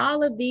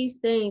all of these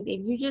things,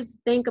 if you just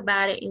think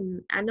about it,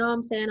 and I know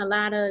I'm saying a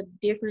lot of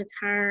different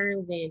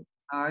terms and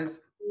Nice,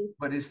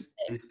 but it's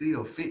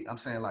still fit. I'm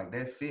saying like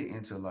that fit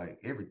into like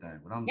everything.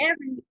 But I'm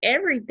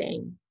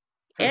everything,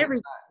 because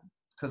every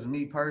because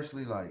me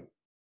personally, like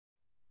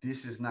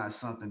this is not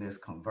something that's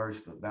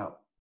conversed about.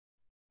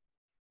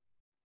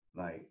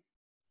 Like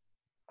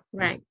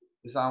it's right.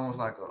 it's almost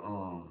like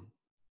a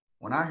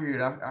when I hear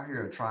it, I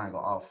hear a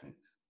triangle offense.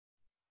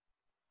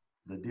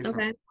 The different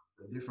Okay.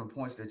 the different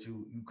points that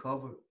you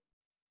cover.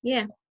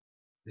 Yeah.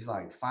 It's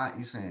like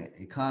you saying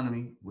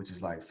economy, which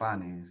is like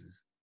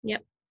finances,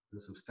 Yep. the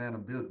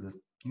sustainability.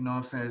 You know what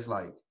I'm saying? It's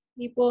like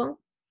People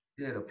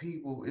yeah, the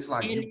people. It's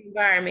like and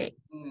environment.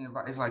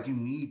 it's like you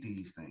need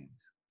these things.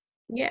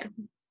 Yeah.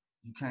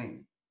 You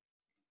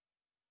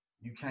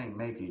can't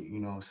make it. You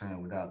know what I'm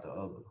saying without the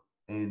other.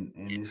 And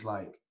it's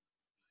like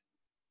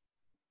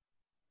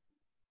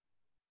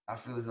I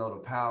feel as though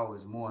the power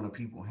is more in the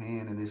people's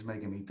hand, and it's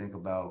making me think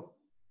about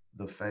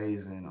the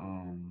phase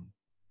in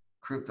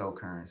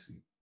cryptocurrency.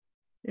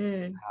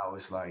 Mm. How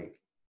it's like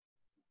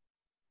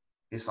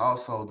it's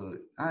also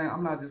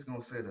I'm not just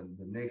gonna say the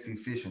next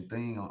efficient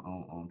thing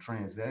on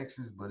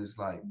transactions, but it's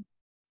like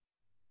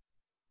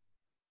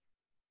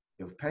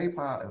if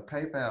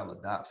PayPal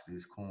adopts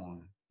this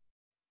coin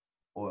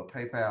or if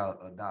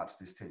PayPal adopts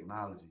this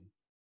technology,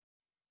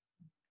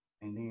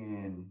 and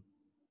then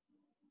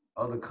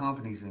other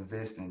companies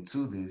invest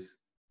into this,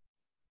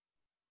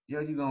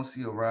 yeah, you're gonna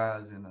see a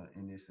rise in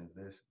this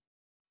investment.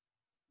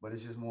 But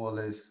it's just more or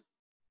less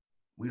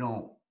we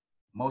don't.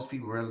 Most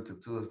people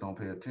relative to us don't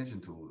pay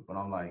attention to it. But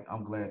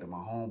I'm glad that my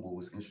homeboy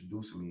was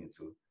introducing me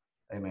into,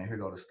 hey man, here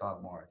go the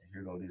stock market,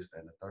 here go this,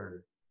 that, and the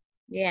third.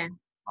 Yeah.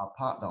 My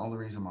pop, the only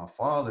reason my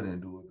father didn't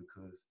do it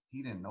because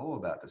he didn't know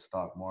about the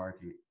stock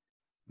market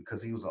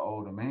because he was an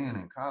older man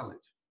in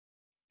college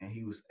and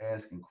he was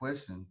asking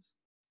questions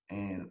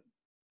and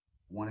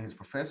one of his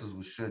professors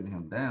was shutting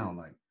him down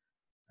like,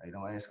 hey,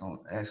 don't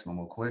ask no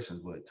more questions.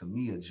 But to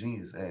me, a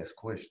genius asks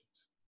questions.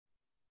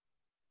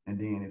 And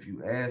then if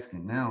you ask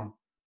him now,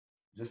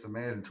 just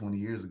imagine 20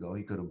 years ago,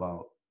 he could have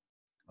bought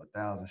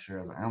 1,000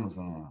 shares of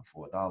Amazon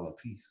for $1 a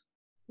piece.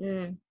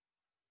 Mm.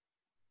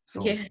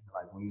 So Yeah.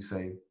 like when you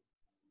say,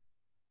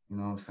 you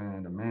know what I'm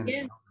saying, the Yeah.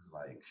 management, I'm just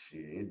like,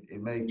 shit,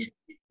 it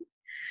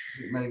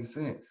makes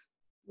sense.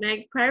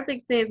 Makes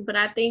perfect sense. But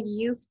I think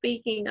you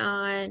speaking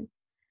on,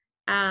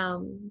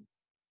 um,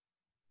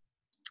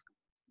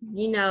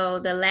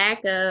 the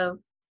lack of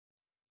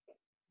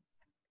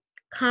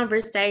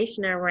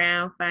conversation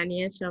around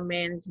financial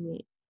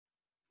management.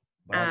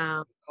 But I think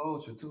Um,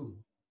 culture too.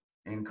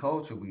 In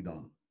culture, we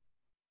don't.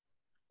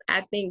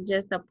 I think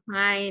just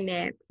applying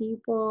that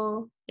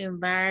people,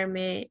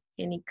 environment,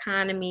 and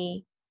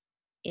economy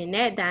in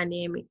that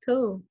dynamic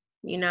too.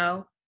 You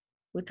know,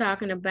 we're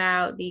talking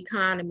about the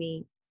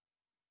economy,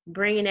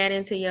 bringing that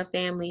into your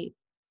family,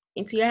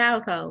 into your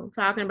household,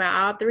 talking about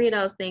all three of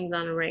those things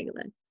on a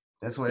regular.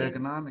 That's what Yeah.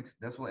 economics.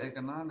 That's what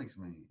economics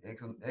mean. Yeah.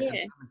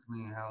 Economics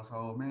mean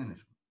household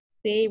management.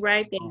 See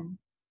right Um, there.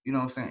 You know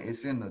what I'm saying? Yeah.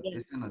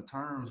 It's in the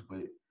terms,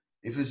 but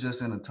if it's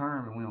just in a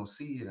term and we don't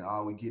see it, and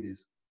all we get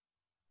is,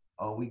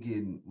 oh, we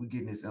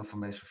getting this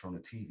information from the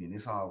TV, and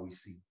it's all we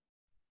see. So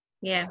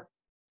Yeah.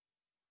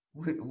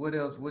 what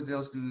else? What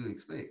else do you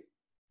expect?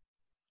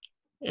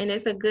 And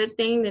it's a good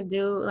thing to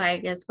do,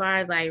 like as far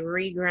as like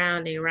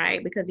regrounding,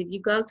 right? Because if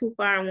you go too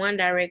far in one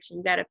direction,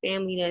 you got a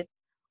family that's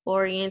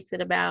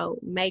oriented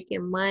about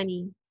making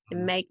money and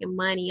Mm-hmm. making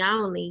money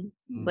only,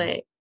 Mm-hmm.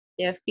 but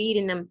they're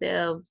feeding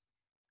themselves,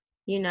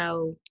 you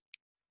know,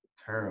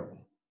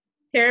 Terrible.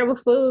 terrible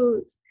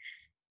foods.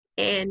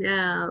 And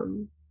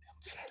Chitlins.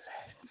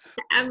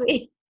 I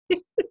mean, Them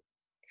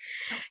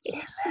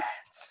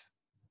chitlins.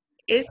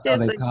 it's Oh, just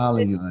they a good,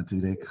 calling you, auntie.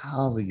 They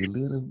calling you.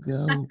 Let them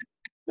go.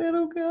 Let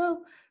them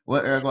go.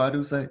 What Eric I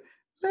do say?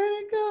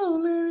 Let it go.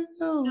 Let it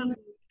go.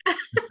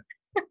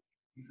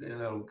 You said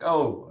let them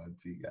go,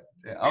 auntie.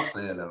 Yeah, I'm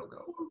saying let them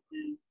go.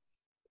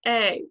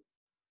 hey,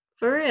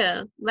 for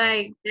real.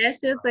 Like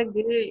that's just a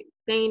good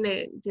thing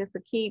to just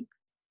to keep,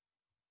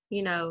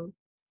 you know,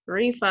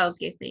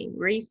 refocusing,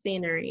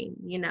 recentering,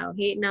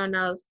 hitting on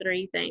those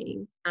three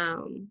things.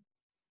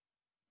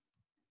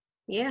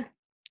 Yeah.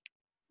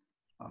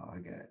 Oh,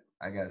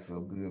 I got so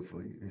good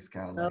for you. It's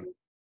kind of So, like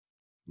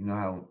you know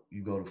how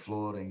you go to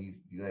Florida and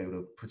you able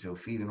to put your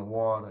feet in the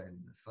water and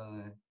the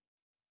sun.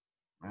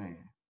 Man,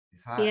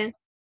 it's hot. yeah.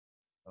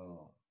 Um,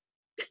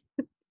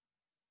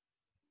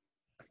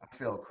 I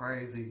felt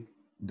crazy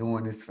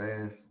doing this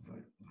fast, but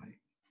like,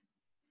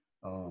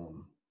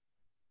 um,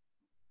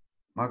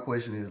 my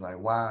question is like,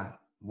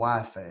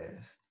 why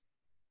fast?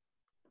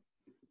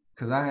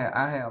 Because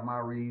I have my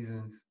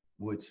reasons,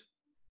 which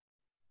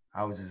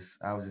I was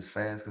just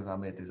fast because I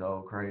met this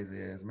old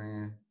crazy ass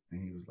man,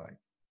 and he was like,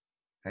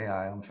 "Hey,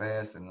 I'm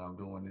fasting and I'm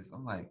doing this."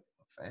 I'm like,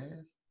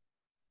 "Fast?"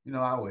 You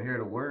know, I would hear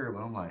the word,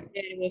 but I'm like,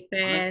 Very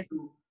well, fast.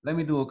 let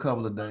me do a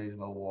couple of days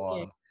no Yeah.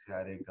 water, see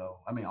how they go.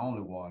 I mean,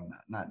 only water,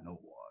 not no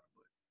water,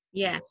 but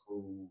Yeah. no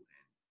food.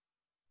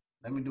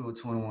 Let me do a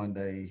 21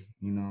 day,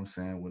 you know what I'm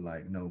saying, with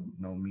like no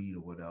meat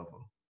or whatever.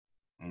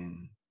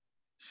 And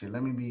shit,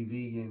 let me be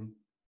vegan.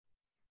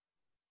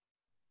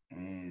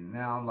 And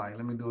now I'm like,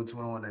 let me do a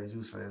 21 day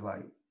juice fast.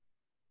 Like,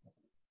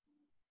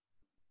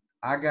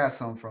 I got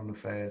something from the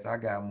fast. I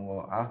got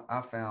more.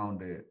 I found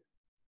that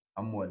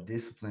I'm more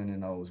disciplined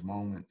in those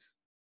moments.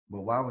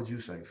 But why would you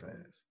say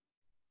fast?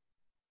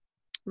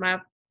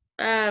 My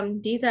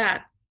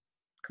detox,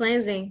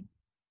 cleansing,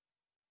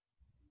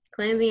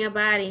 cleansing your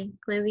body,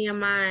 cleansing your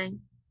mind,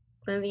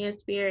 cleansing your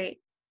spirit.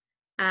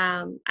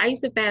 I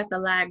used to fast a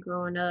lot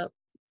growing up.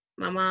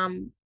 My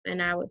mom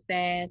and I would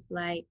fast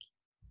like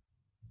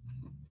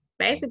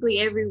basically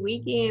every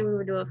weekend we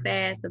would do a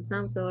fast of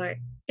some sort.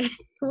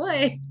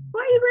 What?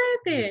 Why are you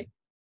laughing?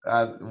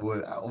 I'm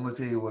gonna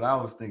tell you what I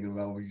was thinking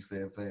about when you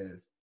said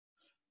fast.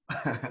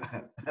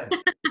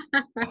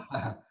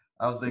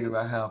 I was thinking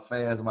about how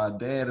fast my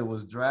daddy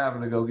was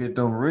driving to go get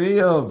them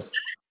ribs.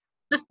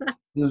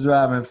 He was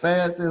driving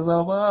fast as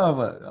a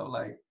mother. I'm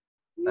like,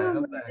 hey,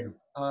 them things,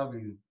 I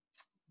mean,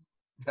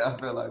 I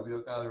feel like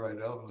Bill Cosby right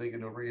now. I'm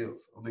licking the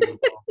ribs.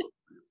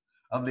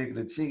 I'm licking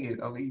the chicken.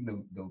 I'm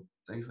eating them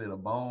they said a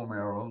bone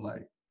marrow. I'm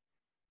like,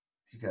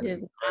 you gotta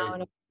Just be crazy.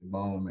 all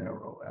Bone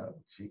marrow out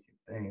of chicken.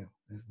 Damn,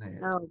 that's nasty.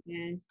 oh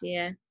gosh,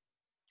 yeah.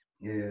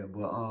 Yeah,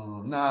 but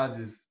nah,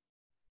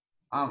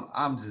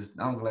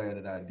 I'm glad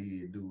that I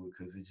did do it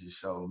because it just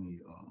showed me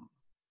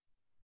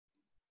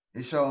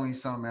it showed me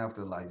something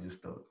after like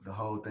just the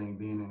whole thing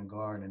being in the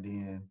garden and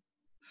then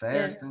Yeah.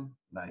 fasting,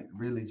 like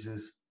really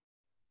just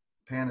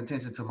paying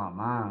attention to my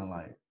mind,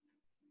 like,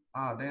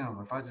 oh damn,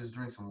 if I just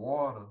drink some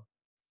water,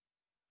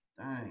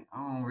 dang, I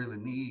don't really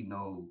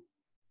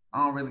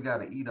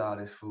gotta eat all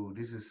this food.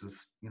 This is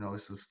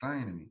it's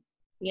sustaining me.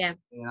 Yeah.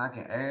 And I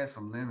can add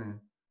some lemon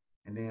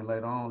and then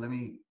later on let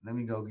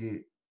me go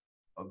get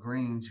a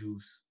green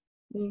juice.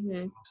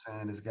 Mhm. I'm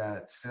saying it's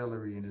got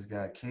celery and it's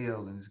got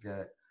kale and it's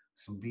got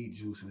some beet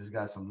juice and it's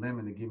got some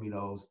lemon to give me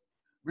those.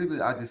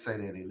 Really, I just say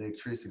that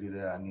electricity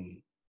that I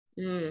need.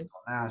 Mm. So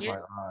now it's Yeah.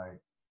 like, all right,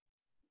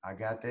 I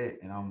got that,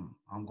 and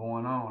I'm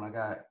going on.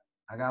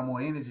 I got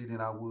more energy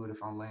than I would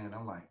if I'm laying.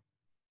 I'm like,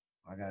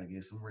 I gotta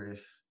get some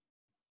rest.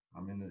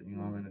 I'm in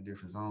a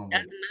different zone,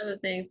 but That's another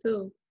thing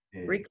too.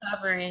 yeah,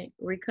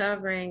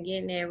 Recovering,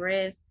 getting that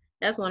rest.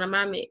 That's one of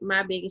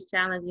my biggest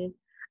challenges.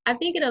 I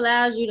think it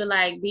allows you to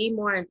like be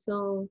more in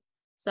tune.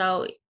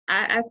 So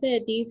I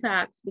said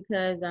detox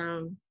because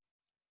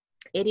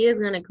it is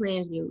gonna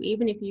cleanse you.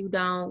 Even if you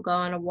don't go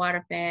on a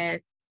water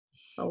fast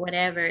or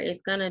whatever,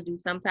 it's gonna do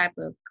some type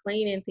of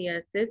cleaning to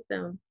your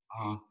system.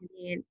 uh,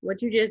 And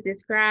what you just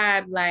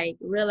described, like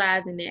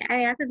realizing that,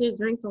 hey, I could just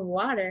drink some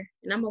water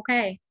and I'm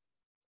okay.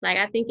 Like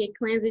I think it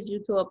cleanses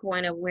you to a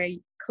point of where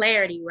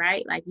clarity,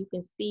 right? Like you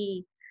can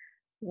see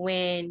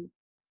when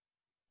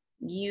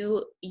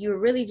you're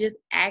really just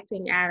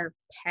acting out of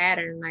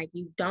pattern. Like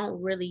you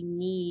don't really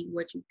need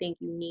what you think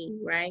you need,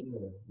 right?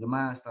 yeah, your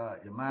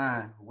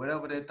mind,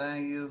 whatever that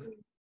thing is,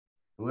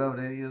 whoever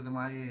that is in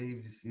my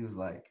head, he was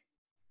like,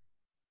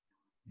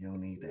 you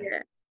don't need that. Yeah.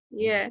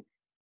 Yeah.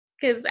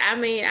 Cause I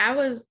mean, I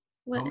was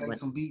Go make what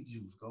some beet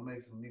juice. Go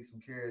mix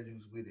some carrot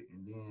juice with it,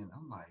 and then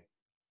I'm like,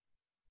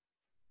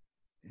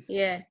 this,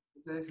 yeah.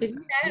 this actually Cause you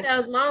tastes had good.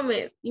 those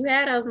moments. You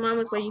had those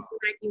moments where you feel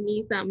like you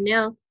need something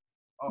else.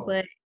 Oh,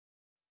 But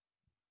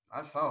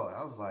I saw it.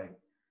 I was like,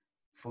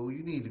 fool,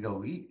 you need to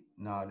go eat.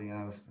 Nah, then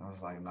I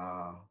was like,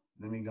 nah,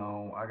 let me go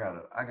on. I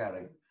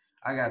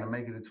gotta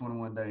make it to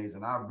 21 days.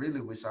 And I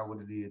really wish I would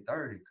have did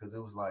 30 because it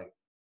was like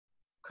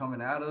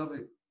coming out of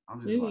it,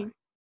 I'm just like, mhm,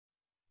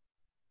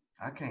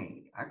 I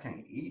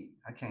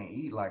can't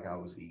eat like I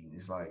was eating.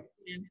 It's yeah,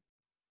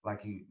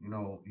 like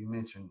you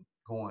mentioned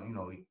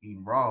going,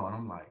 eating raw. And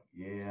I'm like,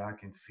 yeah, I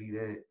can see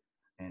that.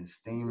 And mhm,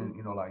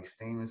 steaming, like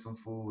steaming some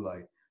food,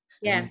 like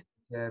yeah, steaming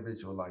some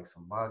cabbage or like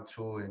some bok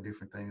choy and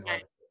different things yeah.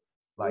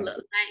 like Like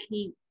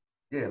he,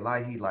 yeah,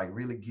 like he like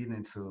really getting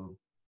into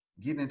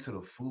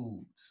the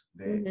foods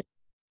that mhm,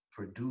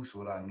 produce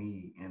what I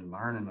need and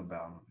learning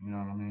about them. You know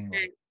what I mean?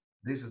 Like right,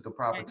 this is the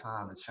proper right.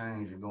 time to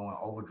change and go in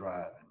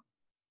overdrive.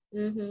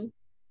 Mhm,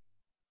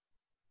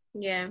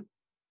 yeah.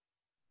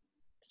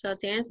 So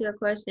to answer your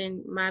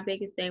question, my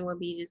biggest thing would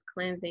be just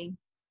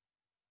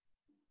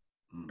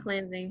Mm.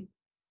 cleansing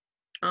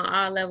on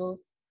all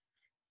levels.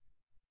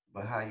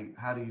 But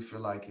how do you feel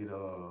like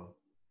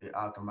it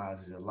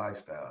optimizes your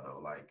lifestyle though?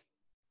 Like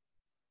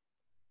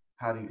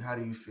how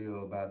do you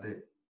feel about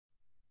that?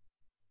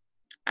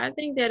 I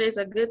think that it's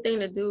a good thing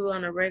to do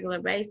on a regular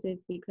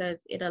basis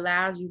because it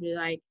allows you to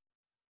like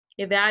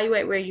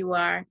evaluate where you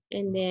are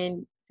and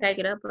then take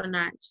it up a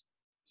notch.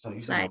 So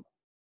you saying Like,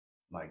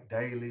 like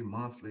daily,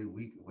 monthly,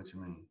 weekly? What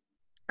you mean?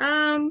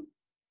 um,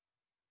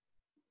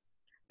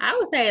 I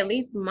would say at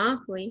least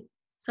monthly,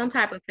 some Okay.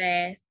 type of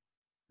fast,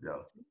 Yeah.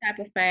 some type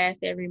of fast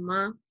every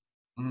month.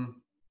 Mm-hmm.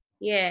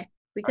 Yeah, I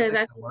because think I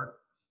that work.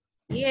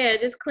 yeah,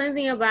 just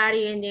cleansing your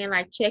body and then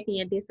like checking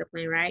your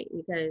discipline, right?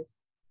 Because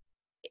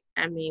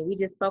I mean, we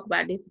just spoke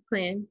about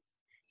discipline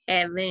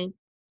at length.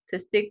 To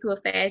stick to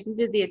a fast, you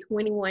just did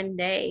 21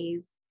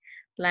 days.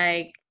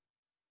 Like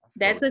I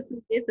that felt took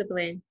some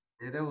discipline.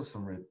 yeah, there was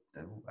some.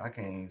 I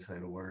can't even say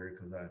the word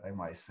because they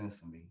might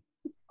censor me.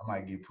 I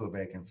might get put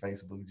back in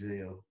Facebook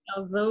jail.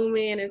 I'll zoom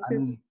in and I sit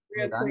need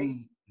real look. I quick.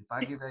 need if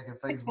I get back in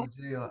Facebook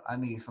jail, I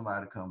need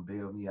somebody to come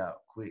bail me out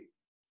quick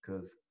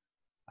because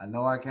I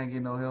know I can't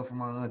get no help from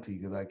my auntie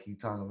because I keep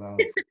talking about.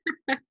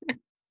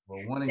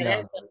 But one of Yeah,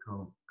 y'all gotta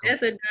come.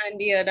 that's a done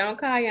deal. Don't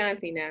call your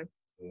auntie now.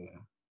 Yeah,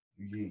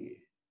 yeah.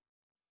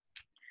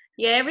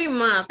 Yeah, every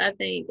month, I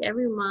think.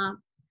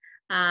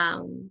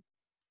 Um,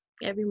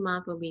 every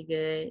month will be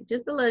good.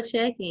 Just a little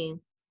check-in,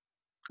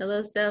 a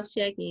little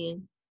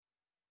self-check-in.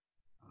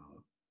 Uh,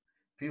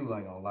 People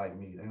ain't gonna like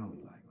me. They gonna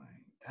be like,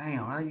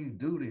 damn, how you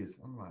do this?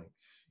 I'm like,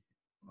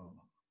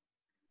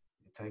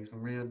 it takes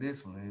some real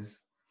discipline.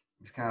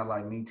 It's kind of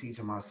like me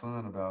teaching my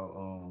son about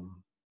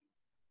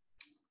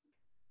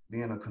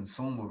being a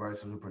consumer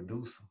versus a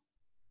producer.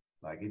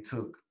 Like it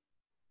took,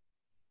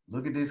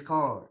 look at this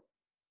card.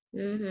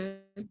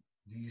 Mm-hmm.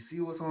 Do you see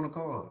what's on the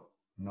card?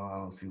 No, I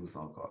don't see what's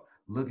on the card.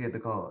 Look at the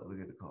card.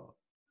 Look at the card.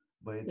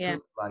 But it Yeah.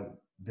 took like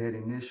that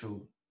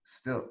initial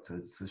step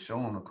to show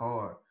on the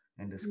card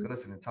and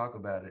discuss it and talk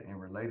about it and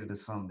relate it to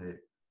something that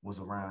was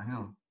around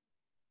him.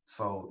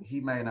 So he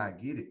may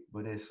not get it,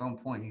 but at some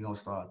point he gonna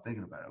start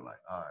thinking about it. Like,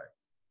 all right,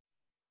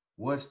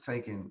 what's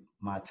taking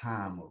my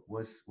time up?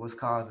 What's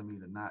causing me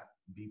to not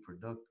be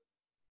productive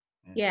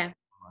and Yeah.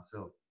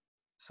 myself?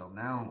 So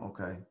now,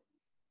 okay,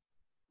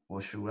 well,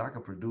 shoot, I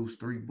could produce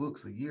 3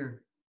 books a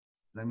year.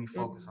 Let me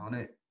focus Mhm. on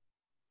it.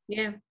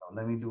 Yeah.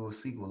 Let me do a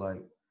sequel.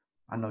 Like,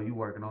 I know you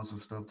working on some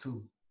stuff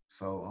too.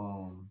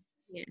 So,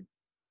 Yeah.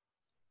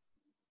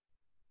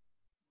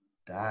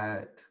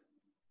 diet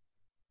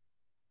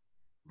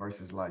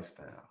versus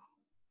lifestyle.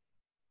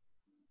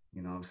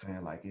 You know what I'm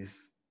saying? Like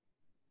it's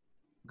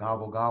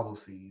gobble gobble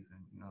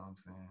season. You know what I'm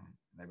saying?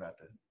 They about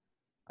to.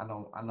 I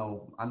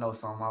know.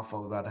 Some of my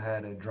folks about to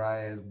have that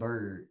dry ass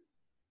bird.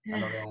 I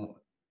know they don't.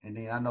 And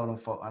then I know them.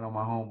 I know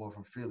my homeboy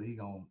from Philly. He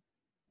gonna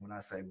when I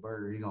say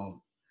bird, he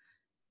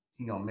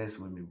gonna mess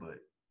with me. But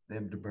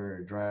the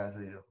bird dry as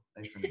hell.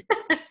 They finna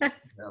the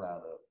hell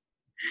out of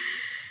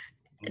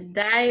it.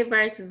 Diet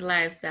versus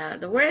lifestyle.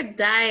 The word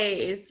diet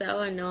is so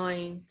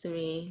annoying to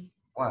me.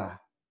 Why?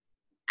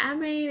 I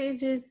mean,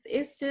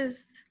 it's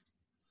just,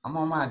 I'm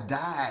on my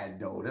diet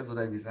though. That's what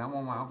they be saying. I'm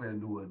finna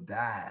do a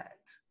diet.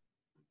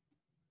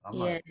 I'm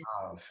like, yeah,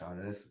 oh,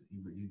 Shawty, that's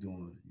you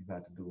doing. You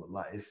about to do a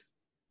lot. It's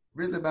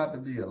really about to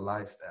be a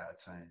lifestyle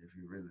change if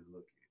you really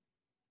look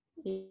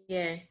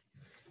yeah.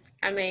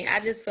 I mean, I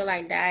just feel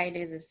like diet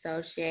is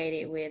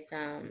associated with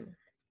a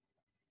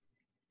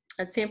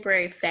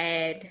temporary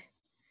fad.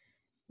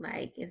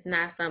 Like it's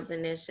not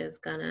something that's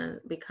just gonna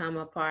become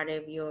a part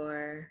of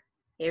your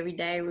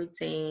everyday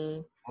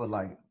routine. or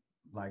like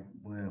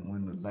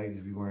when the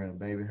ladies be wearing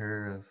baby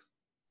hairs,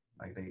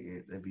 like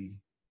they be,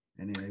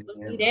 and then But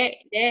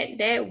see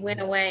that went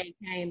away and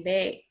came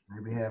back.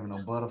 they be having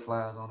them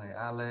butterflies on their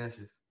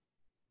eyelashes.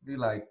 Be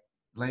like,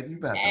 lady,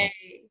 Hey,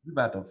 you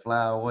about to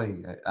fly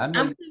away. I know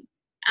I'm you.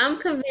 I'm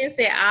convinced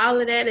that all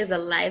of that is a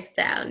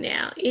lifestyle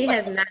now. It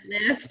has not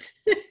left.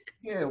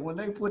 Yeah, when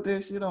they put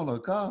that shit on the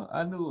car,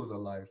 I knew it was a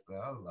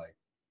lifestyle. I was like,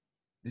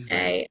 this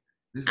lady, Hey,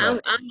 this lady.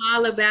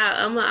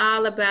 I'm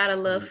all about a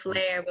little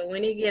flair, but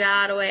when you get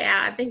all the way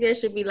out, I think there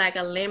should be like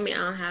a limit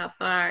on how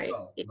far it.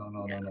 Oh,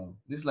 no.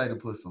 This lady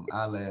put some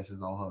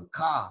eyelashes on her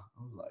car.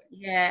 I was like,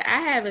 Yeah, I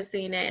haven't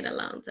seen that in a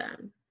long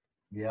time.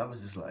 yeah, I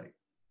was just like,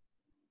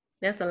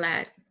 That's a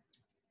lot.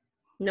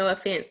 No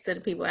offense to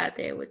the people out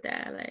there with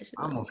the eyelashes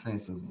I'm on.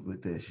 offensive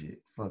with that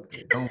shit. Fuck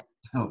that.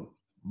 Don't,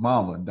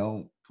 mama,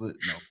 don't put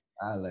no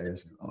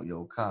eyelashes on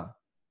your car.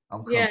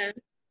 I'm coming, Yeah,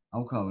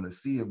 I'm coming to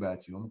see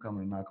about you. I'm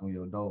coming to knock on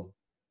your door,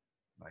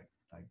 like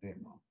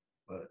that, mom.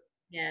 But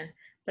yeah.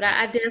 But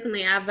I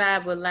definitely I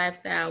vibe with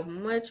lifestyle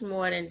much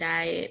more than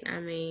diet. I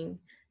mean,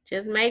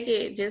 just make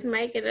it just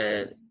make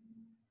it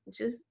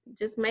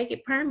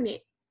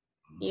permanent,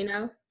 you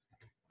know?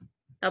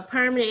 A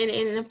permanent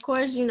and of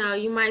course, you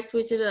might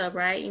switch it up,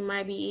 right? You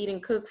might be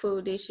eating cooked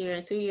food this year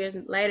and 2 years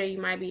later you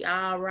might be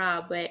all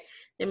raw, but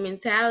the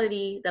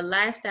mentality, the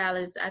lifestyle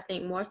is I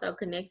think more so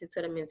connected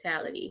to the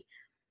mentality.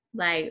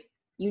 Like,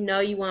 you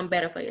want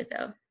better for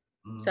yourself.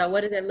 mm, So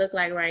what does it look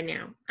like right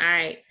now? All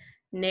right.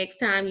 Next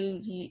time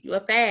you a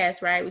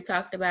fast, right? We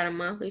talked about a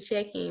monthly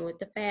check-in with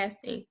the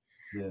fasting.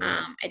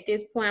 yeah, At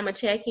this point, I'm gonna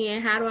check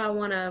in. How do I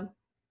want to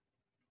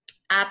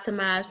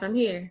optimize from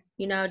here?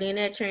 Then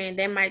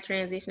that might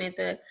transition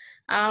into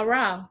all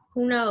raw.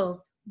 Who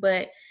knows?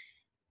 But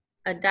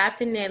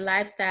adopting that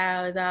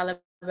lifestyle is all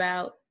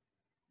about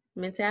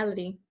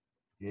mentality.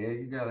 yeah,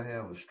 you gotta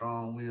have a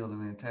strong will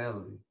and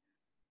mentality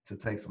to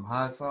take some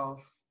hot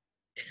sauce,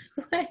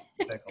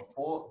 take a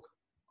fork.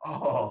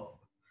 Oh,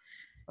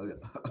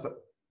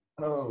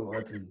 oh,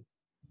 I tell you.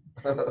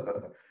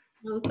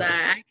 I'm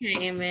sorry, I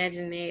can't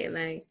imagine it.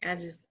 Like I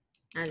just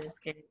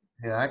can't.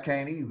 Yeah, I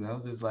can't either.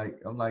 I'm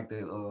like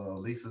that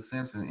Lisa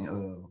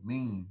Simpson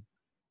meme.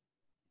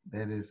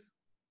 That is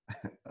I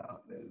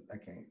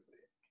can't say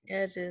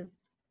it. I just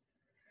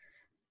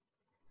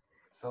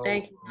So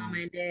thank you, mom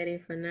and daddy,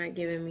 for not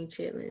giving me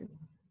chitlins.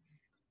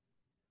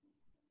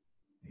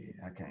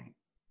 yeah, I can't.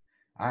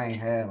 I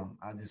ain't had them.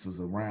 I just was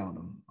around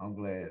them. I'm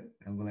glad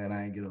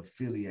I ain't get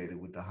affiliated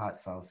with the hot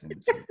sauce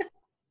industry.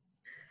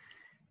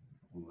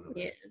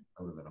 Yeah,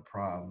 That would have been a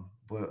problem.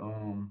 But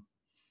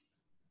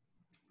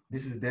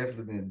this has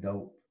definitely been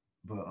dope.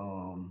 But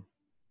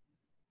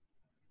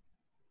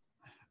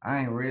I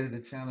ain't ready to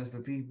challenge the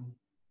people.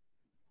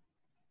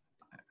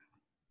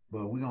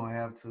 But we're gonna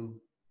have to.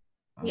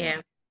 Um,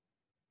 yeah,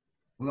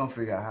 we're gonna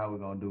figure out how we're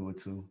gonna do it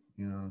too.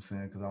 You know what I'm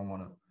saying? Because I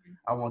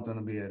want them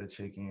to be able to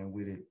check in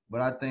with it.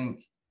 But I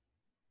think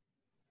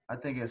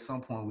at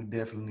some point we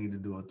definitely need to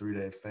do a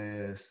 3-day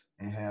fast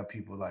and have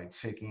people like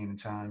check in and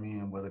chime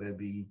in, whether that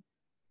be,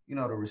 the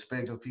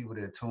respective people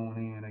that tune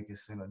in, they can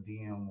send a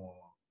DM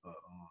or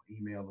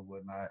email or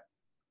whatnot.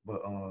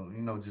 But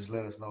just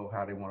let us know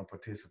how they want to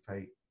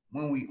participate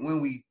when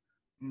we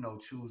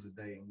choose a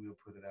day and we'll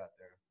put it out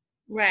there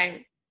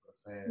right. for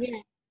the fast. Yeah,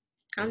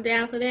 I'm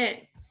down for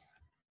that.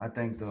 I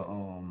think the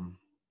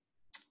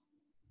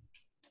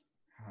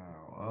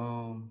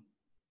how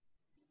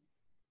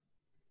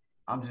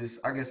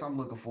I guess I'm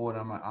looking forward.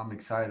 I'm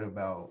excited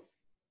about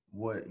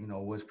what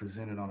what's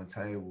presented on the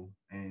table,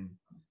 and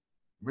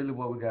really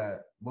what we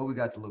got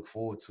to look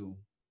forward to.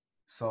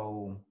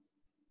 So,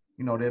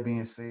 that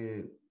being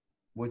said,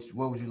 what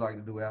would you like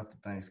to do after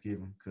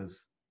Thanksgiving?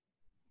 Because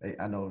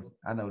I know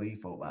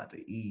these folk about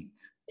to eat.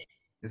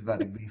 It's about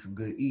to be some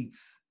good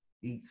eats.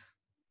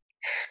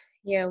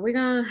 Yeah,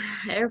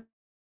 everybody's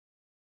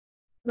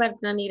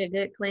gonna need a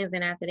good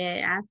cleansing after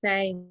that. I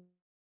say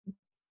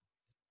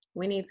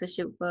we need to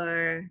shoot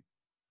for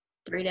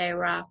 3-day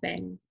raw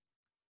fast.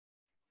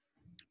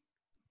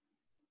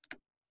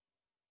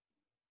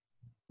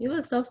 You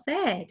look so sad.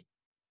 I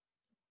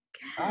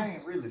Gosh.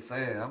 ain't really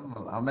sad.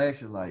 I'm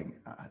actually like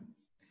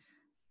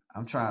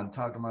I'm trying to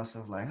talk to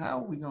myself like, how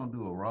are we gonna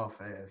do a raw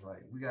fast?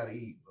 Like we gotta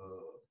eat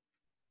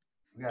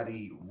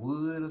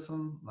wood or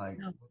something. Like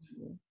No. what's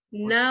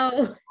No.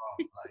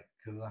 raw? Like,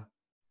 cause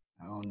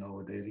I don't know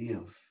what that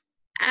is.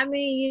 I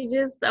mean,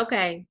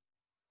 okay.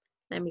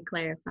 Let me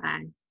clarify.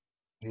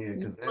 Yeah,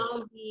 You cause that's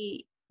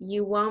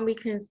you won't be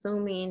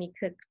consuming any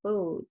cooked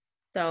foods.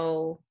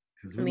 So,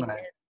 cause I we mean, might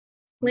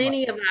we might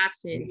plenty of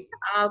options. listen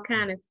All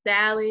kind of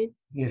salads,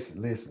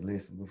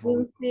 listen before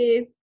we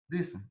juices.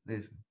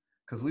 listen.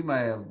 Cause we might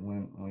have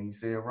when you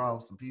said raw,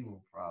 some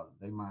people probably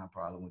they mind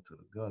probably went to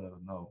the gutter.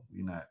 No,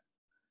 we not.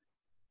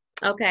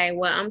 Okay,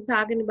 well, I'm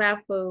talking about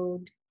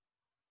food.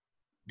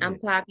 Yeah, I'm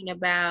talking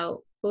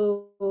about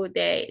food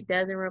that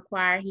doesn't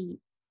require heat.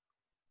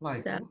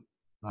 like So,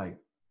 like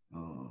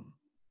um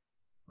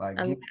like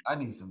a give I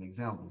need some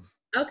examples.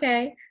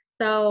 Okay.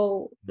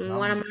 So 'Cause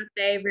one of I'm my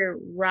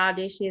favorite raw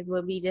dishes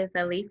would be just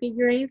a leafy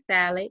green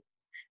salad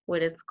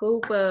with a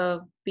scoop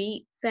of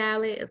beet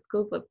salad, a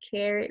scoop of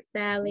carrot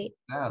salad.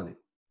 salad.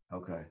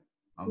 Okay.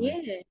 I'm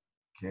listening. Yeah,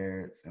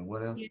 Carrots and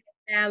what else? carrot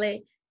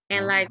salad,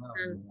 and Man, my like mouth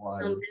is some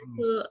watering.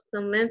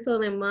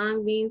 lentil and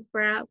mung bean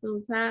sprouts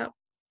on top.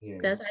 Yeah.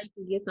 That's how you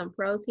can get some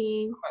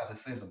protein. I'm about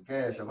to send some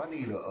cash up. I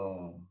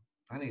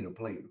need a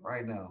plate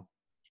right now.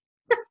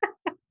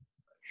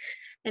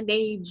 And then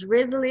you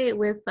drizzle it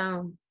with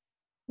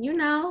you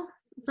know,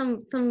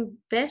 some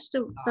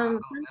vegetable, No, I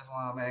don't. That's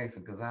why I'm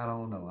asking because I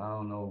don't know. I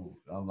don't know.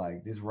 I'm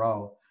like this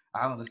raw.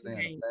 I understand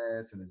the okay.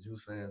 fast and the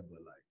juice fast,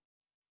 but like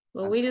I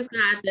Well, know we just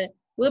this. gonna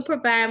we'll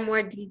provide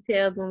more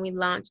details when we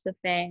launch the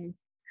fast.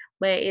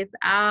 But it's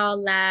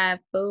all live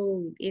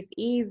food. It's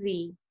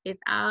easy. It's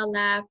all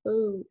live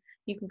food.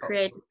 You can So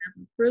create yourself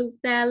a fruit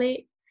salad.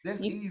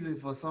 that's You easy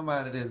for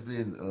somebody that's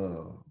been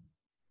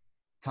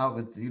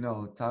talking to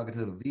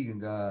the vegan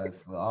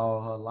guys for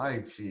all her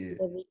life. Shit.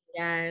 can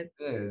guys.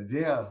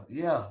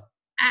 Yeah.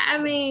 I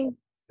mean,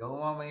 Your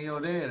mama and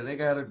your dad,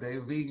 they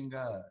vegan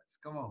guys.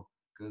 Come on,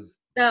 cause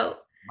so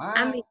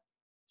I mine, mean,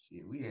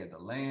 shit, we had the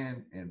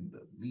land and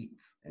the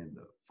meats and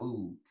the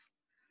foods.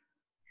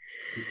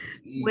 We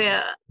could eat.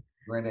 well,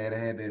 Granddad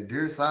had that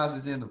deer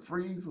sausage in the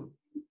freezer.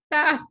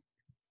 Shit,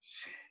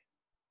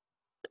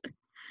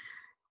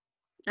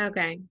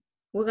 okay.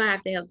 We're gonna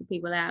have to help the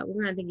people out. We're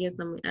gonna have to get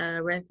some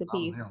I'm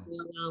recipes to him. go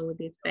along with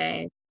this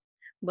fast.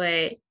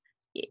 But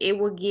it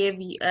will give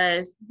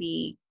us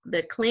the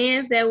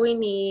cleanse that we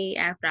need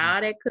after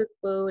all that cooked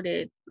food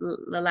that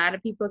a lot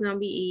of people are gonna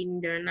be eating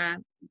during our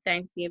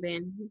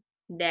Thanksgiving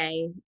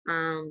day.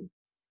 And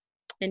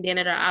then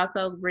it'll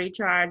also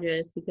recharge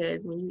us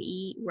because when you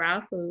eat raw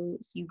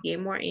foods, you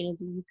get more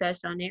energy. You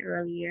touched on it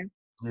earlier.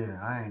 Yeah,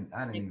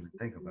 I didn't even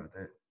think about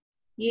that.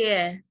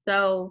 Yeah,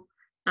 so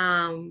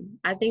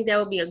I think that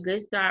would be a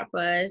good start for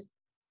us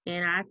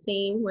and our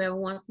team, whoever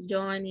wants to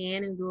join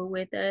in and do it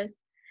with us.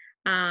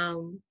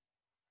 Um,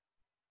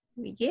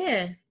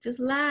 Yeah, just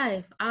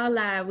live, all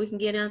live. We can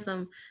get them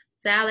some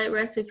salad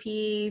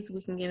recipes.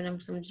 We can give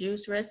them some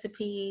juice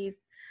recipes.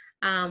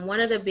 One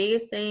of the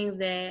biggest things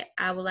that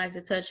I would like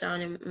to touch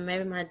on, and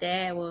maybe my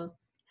dad will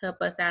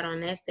help us out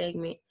on that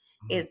segment,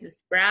 Mhm. is the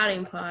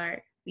sprouting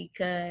part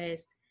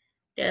because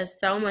there's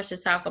so much to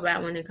talk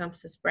about when it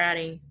comes to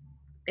sprouting,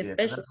 Yeah, 'cause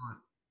especially.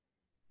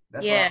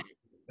 that's what I Yeah, was,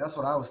 that's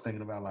what I was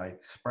thinking about,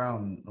 like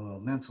sprouting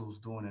lentils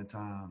during that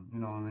time. You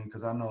know what I mean?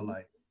 Because I know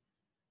like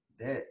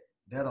that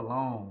that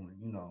alone,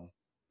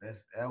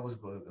 that was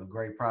a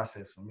great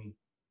process for me.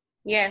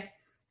 yeah,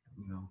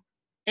 You know.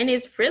 and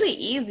it's really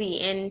easy,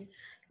 and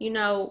you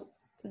know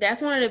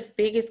that's one of the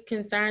biggest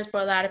concerns for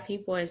a lot of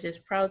people is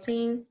just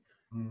protein.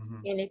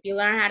 Hmm. And if you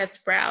learn how to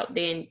sprout,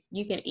 then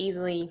you can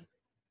easily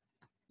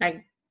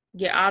like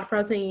get all the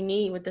protein you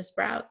need with the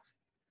sprouts.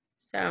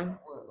 So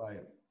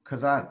Like,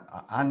 cause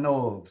I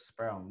know of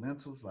sprouting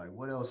lentils. Like,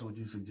 what else would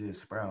you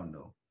suggest sprouting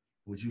though?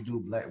 Would you do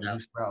black? Would you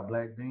sprout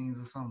black beans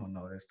or something?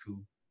 No, that's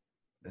too.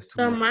 That's too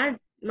so much.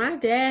 my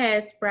dad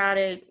has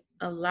sprouted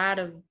a lot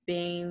of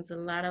beans, a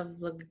lot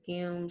of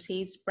legumes.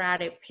 He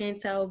sprouted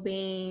pinto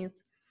beans.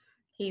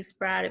 He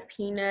sprouted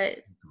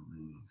peanuts.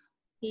 Beans.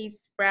 He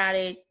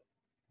sprouted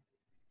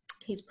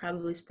he's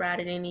probably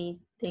sprouted Yeah.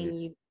 anything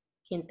you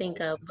can think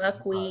of. You probably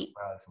Buckwheat.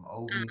 sprouted some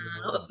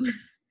oatmeal.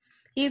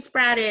 He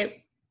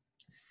sprouted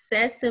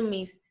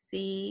sesame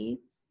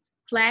seeds,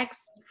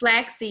 flax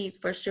seeds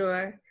for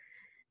sure.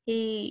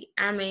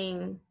 I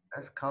mean,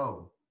 That's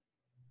cold.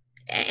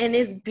 and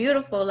it's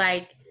beautiful,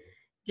 like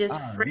just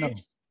I already know.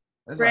 It's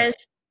like fresh.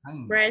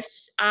 Dang. fresh,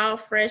 all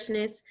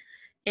freshness,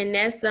 and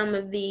that's some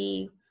of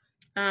the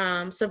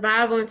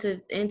survival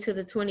into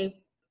the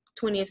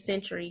 20th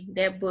century.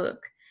 That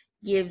book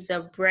gives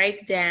a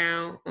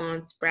breakdown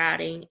on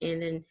sprouting,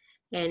 and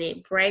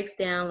it breaks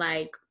down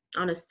like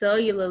on a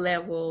cellular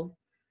level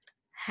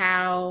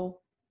how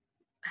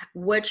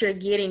what you're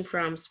getting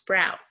from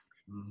sprouts,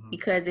 Mm-hmm.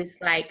 because it's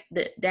like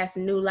that's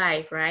new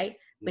life, right?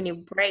 Yeah. When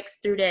it breaks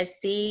through that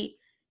seed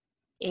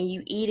and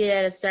you eat it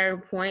at a certain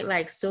point,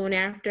 like soon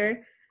after,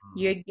 Mm-hmm.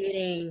 you're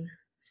getting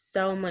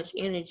so much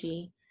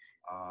energy.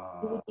 You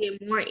Uh, would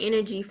get more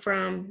energy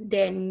from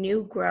that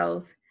new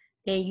growth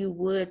than you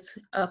would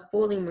a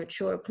fully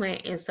mature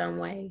plant in some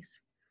ways.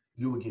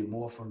 you would get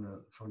more from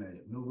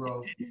that new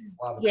growth.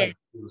 Why? Yeah, Because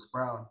it was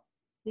sprouting.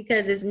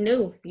 because it's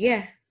new.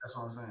 Yeah. That's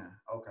what I'm saying.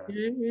 Okay,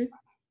 Hmm.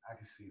 I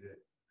can see that.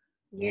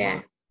 Well,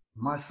 Yeah.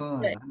 my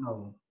son, I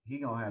know he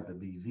gonna have to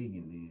be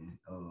vegan then.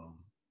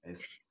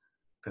 It's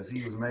because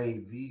he was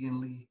made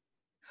veganly,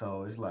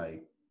 so it's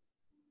like,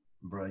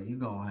 bro, you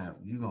gonna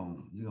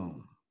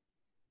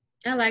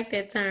I like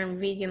that term,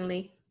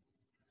 veganly.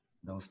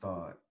 don't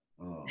start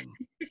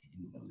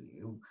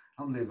veganly.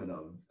 I'm living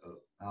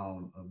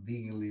a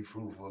veganly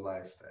fruitful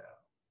lifestyle.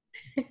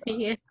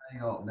 Yeah.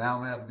 Now I'm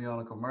gonna have to be on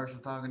a commercial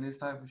talking this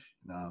type of shit.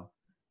 No,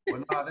 but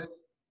no, that's.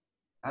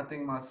 I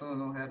think my son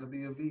gonna have to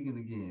be a vegan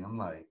again. I'm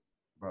like,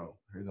 bro,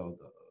 here goes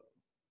the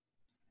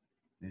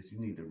this. You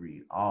need to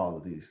read all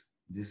of this.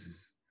 This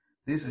is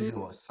Mhm.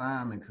 your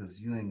assignment because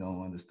you ain't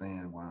gonna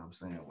understand why I'm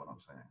saying what I'm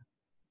saying.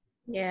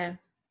 Yeah.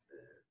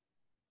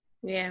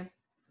 Yeah.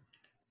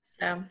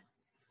 So,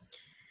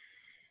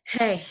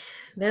 hey,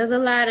 there's a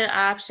lot of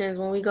options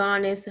when we go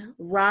on this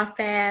raw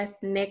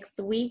fast next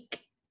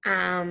week.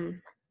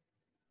 Um,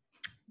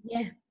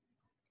 yeah.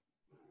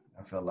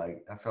 I felt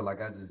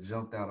like I just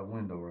jumped out a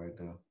window right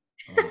there.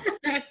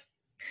 Um,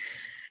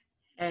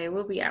 Hey,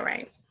 we'll be all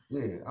right.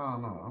 yeah, I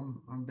don't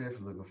know. I'm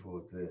definitely looking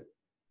forward to that.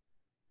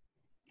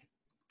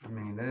 I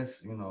mean,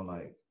 that's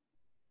like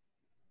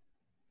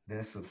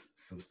that's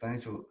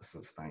sustainable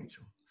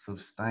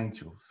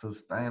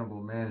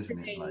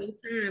management. Okay, Like, new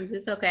terms.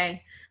 It's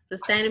okay.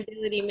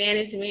 Sustainability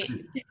management.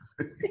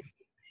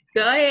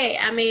 Go ahead.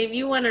 I mean, if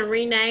you want to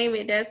rename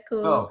it, that's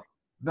cool. no,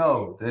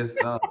 no, that's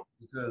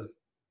because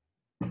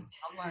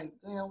I'm like,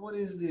 damn, what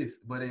is this?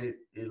 But it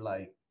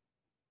like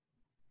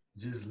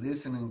just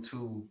listening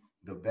to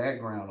the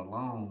background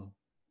alone,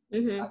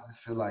 Mm-hmm. I just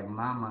feel like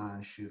my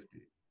mind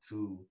shifted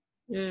to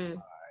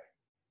Mm.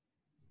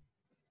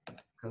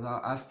 because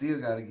I still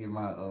got to get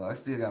I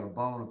still got a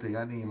bone to pick.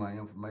 I need my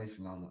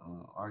information on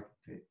the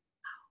architect,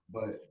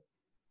 but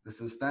the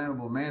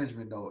sustainable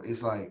management though,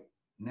 it's like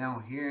now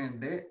hearing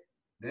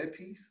that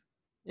piece,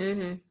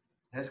 Mm-hmm.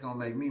 that's gonna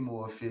make me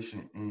more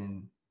efficient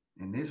in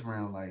this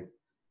round. Like,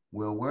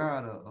 well, where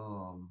are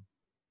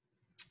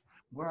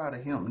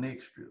the hemp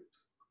neck strips?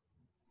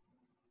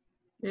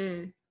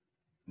 Mm.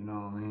 You know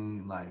what I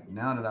mean? Like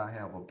now that I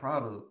have a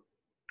product,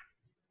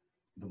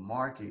 the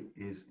market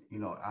is,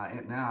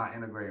 I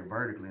integrate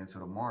vertically into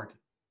the market.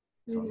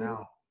 So Mm-hmm.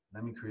 now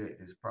let me create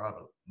this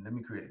product. Let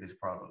me create this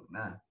product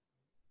now.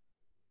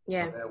 So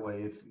Yeah. that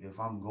way, if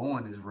I'm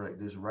going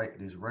this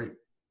rate,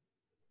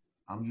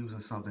 I'm using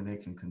something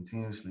that can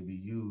continuously be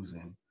used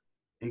and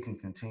it can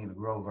continue to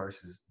grow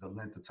versus the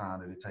length of time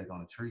that it take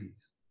on the trees.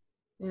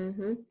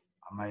 Mm-hmm.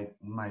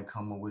 We might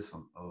come up with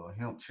some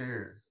hemp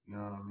chairs. You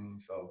know what I mean?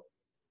 So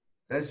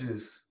that's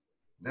just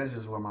that's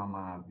just where my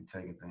mind be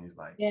taking things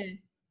like Yeah.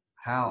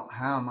 how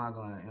am I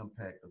going to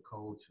impact the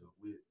culture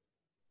with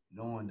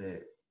knowing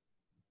that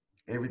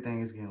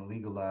everything is getting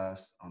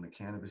legalized on the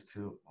cannabis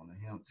tip, on the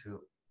hemp tip.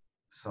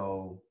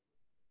 So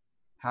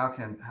how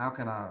can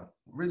I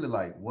really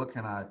like what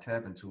can I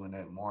tap into in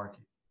that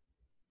market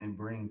and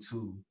bring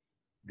to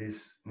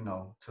this,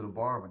 to the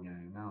barber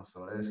game now?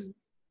 So that's Mm-hmm.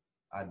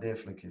 I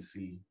definitely can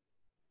see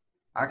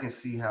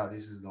how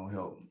this is gonna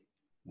help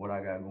what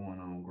I got going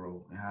on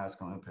grow and how it's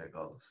gonna impact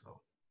others. So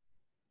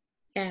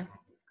Yeah.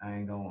 I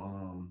ain't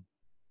gonna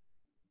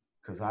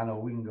because I know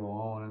we can go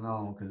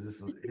on because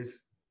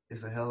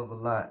it's a hell of a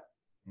lot,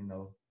 you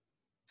know.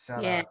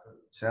 Shout Yeah. out to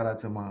shout out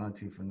to my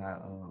auntie for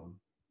not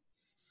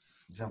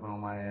jumping on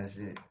my ass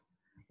yet.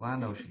 Well, I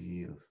know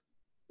she is.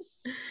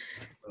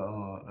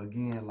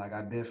 Again, like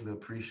I definitely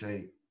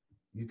appreciate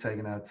you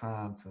taking that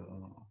time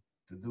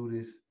to do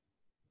this.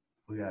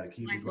 We got to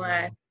keep it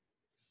Likewise. going.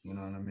 You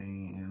know what I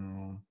mean?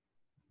 And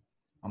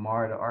I'm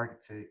already an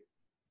architect.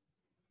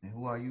 And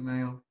who are you,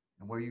 ma'am?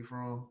 And where you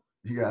from?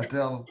 You gotta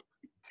tell them.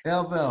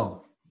 Tell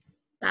them.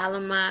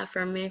 Solomon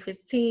from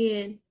Memphis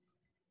 10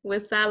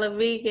 with Solid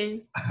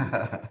Vegan,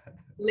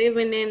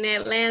 living in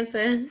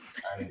Atlanta.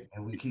 Right,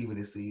 and we keep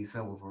it seed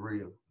simple for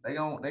real. They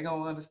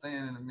gonna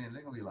understand in a minute.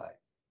 They gonna be like,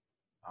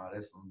 oh,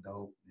 that's some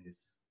dope. It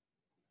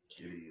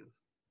is.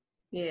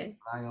 Yeah.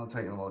 I ain't gonna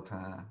take no more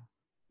time.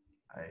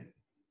 I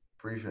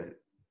appreciate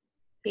it.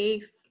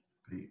 Peace.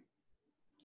 Peace.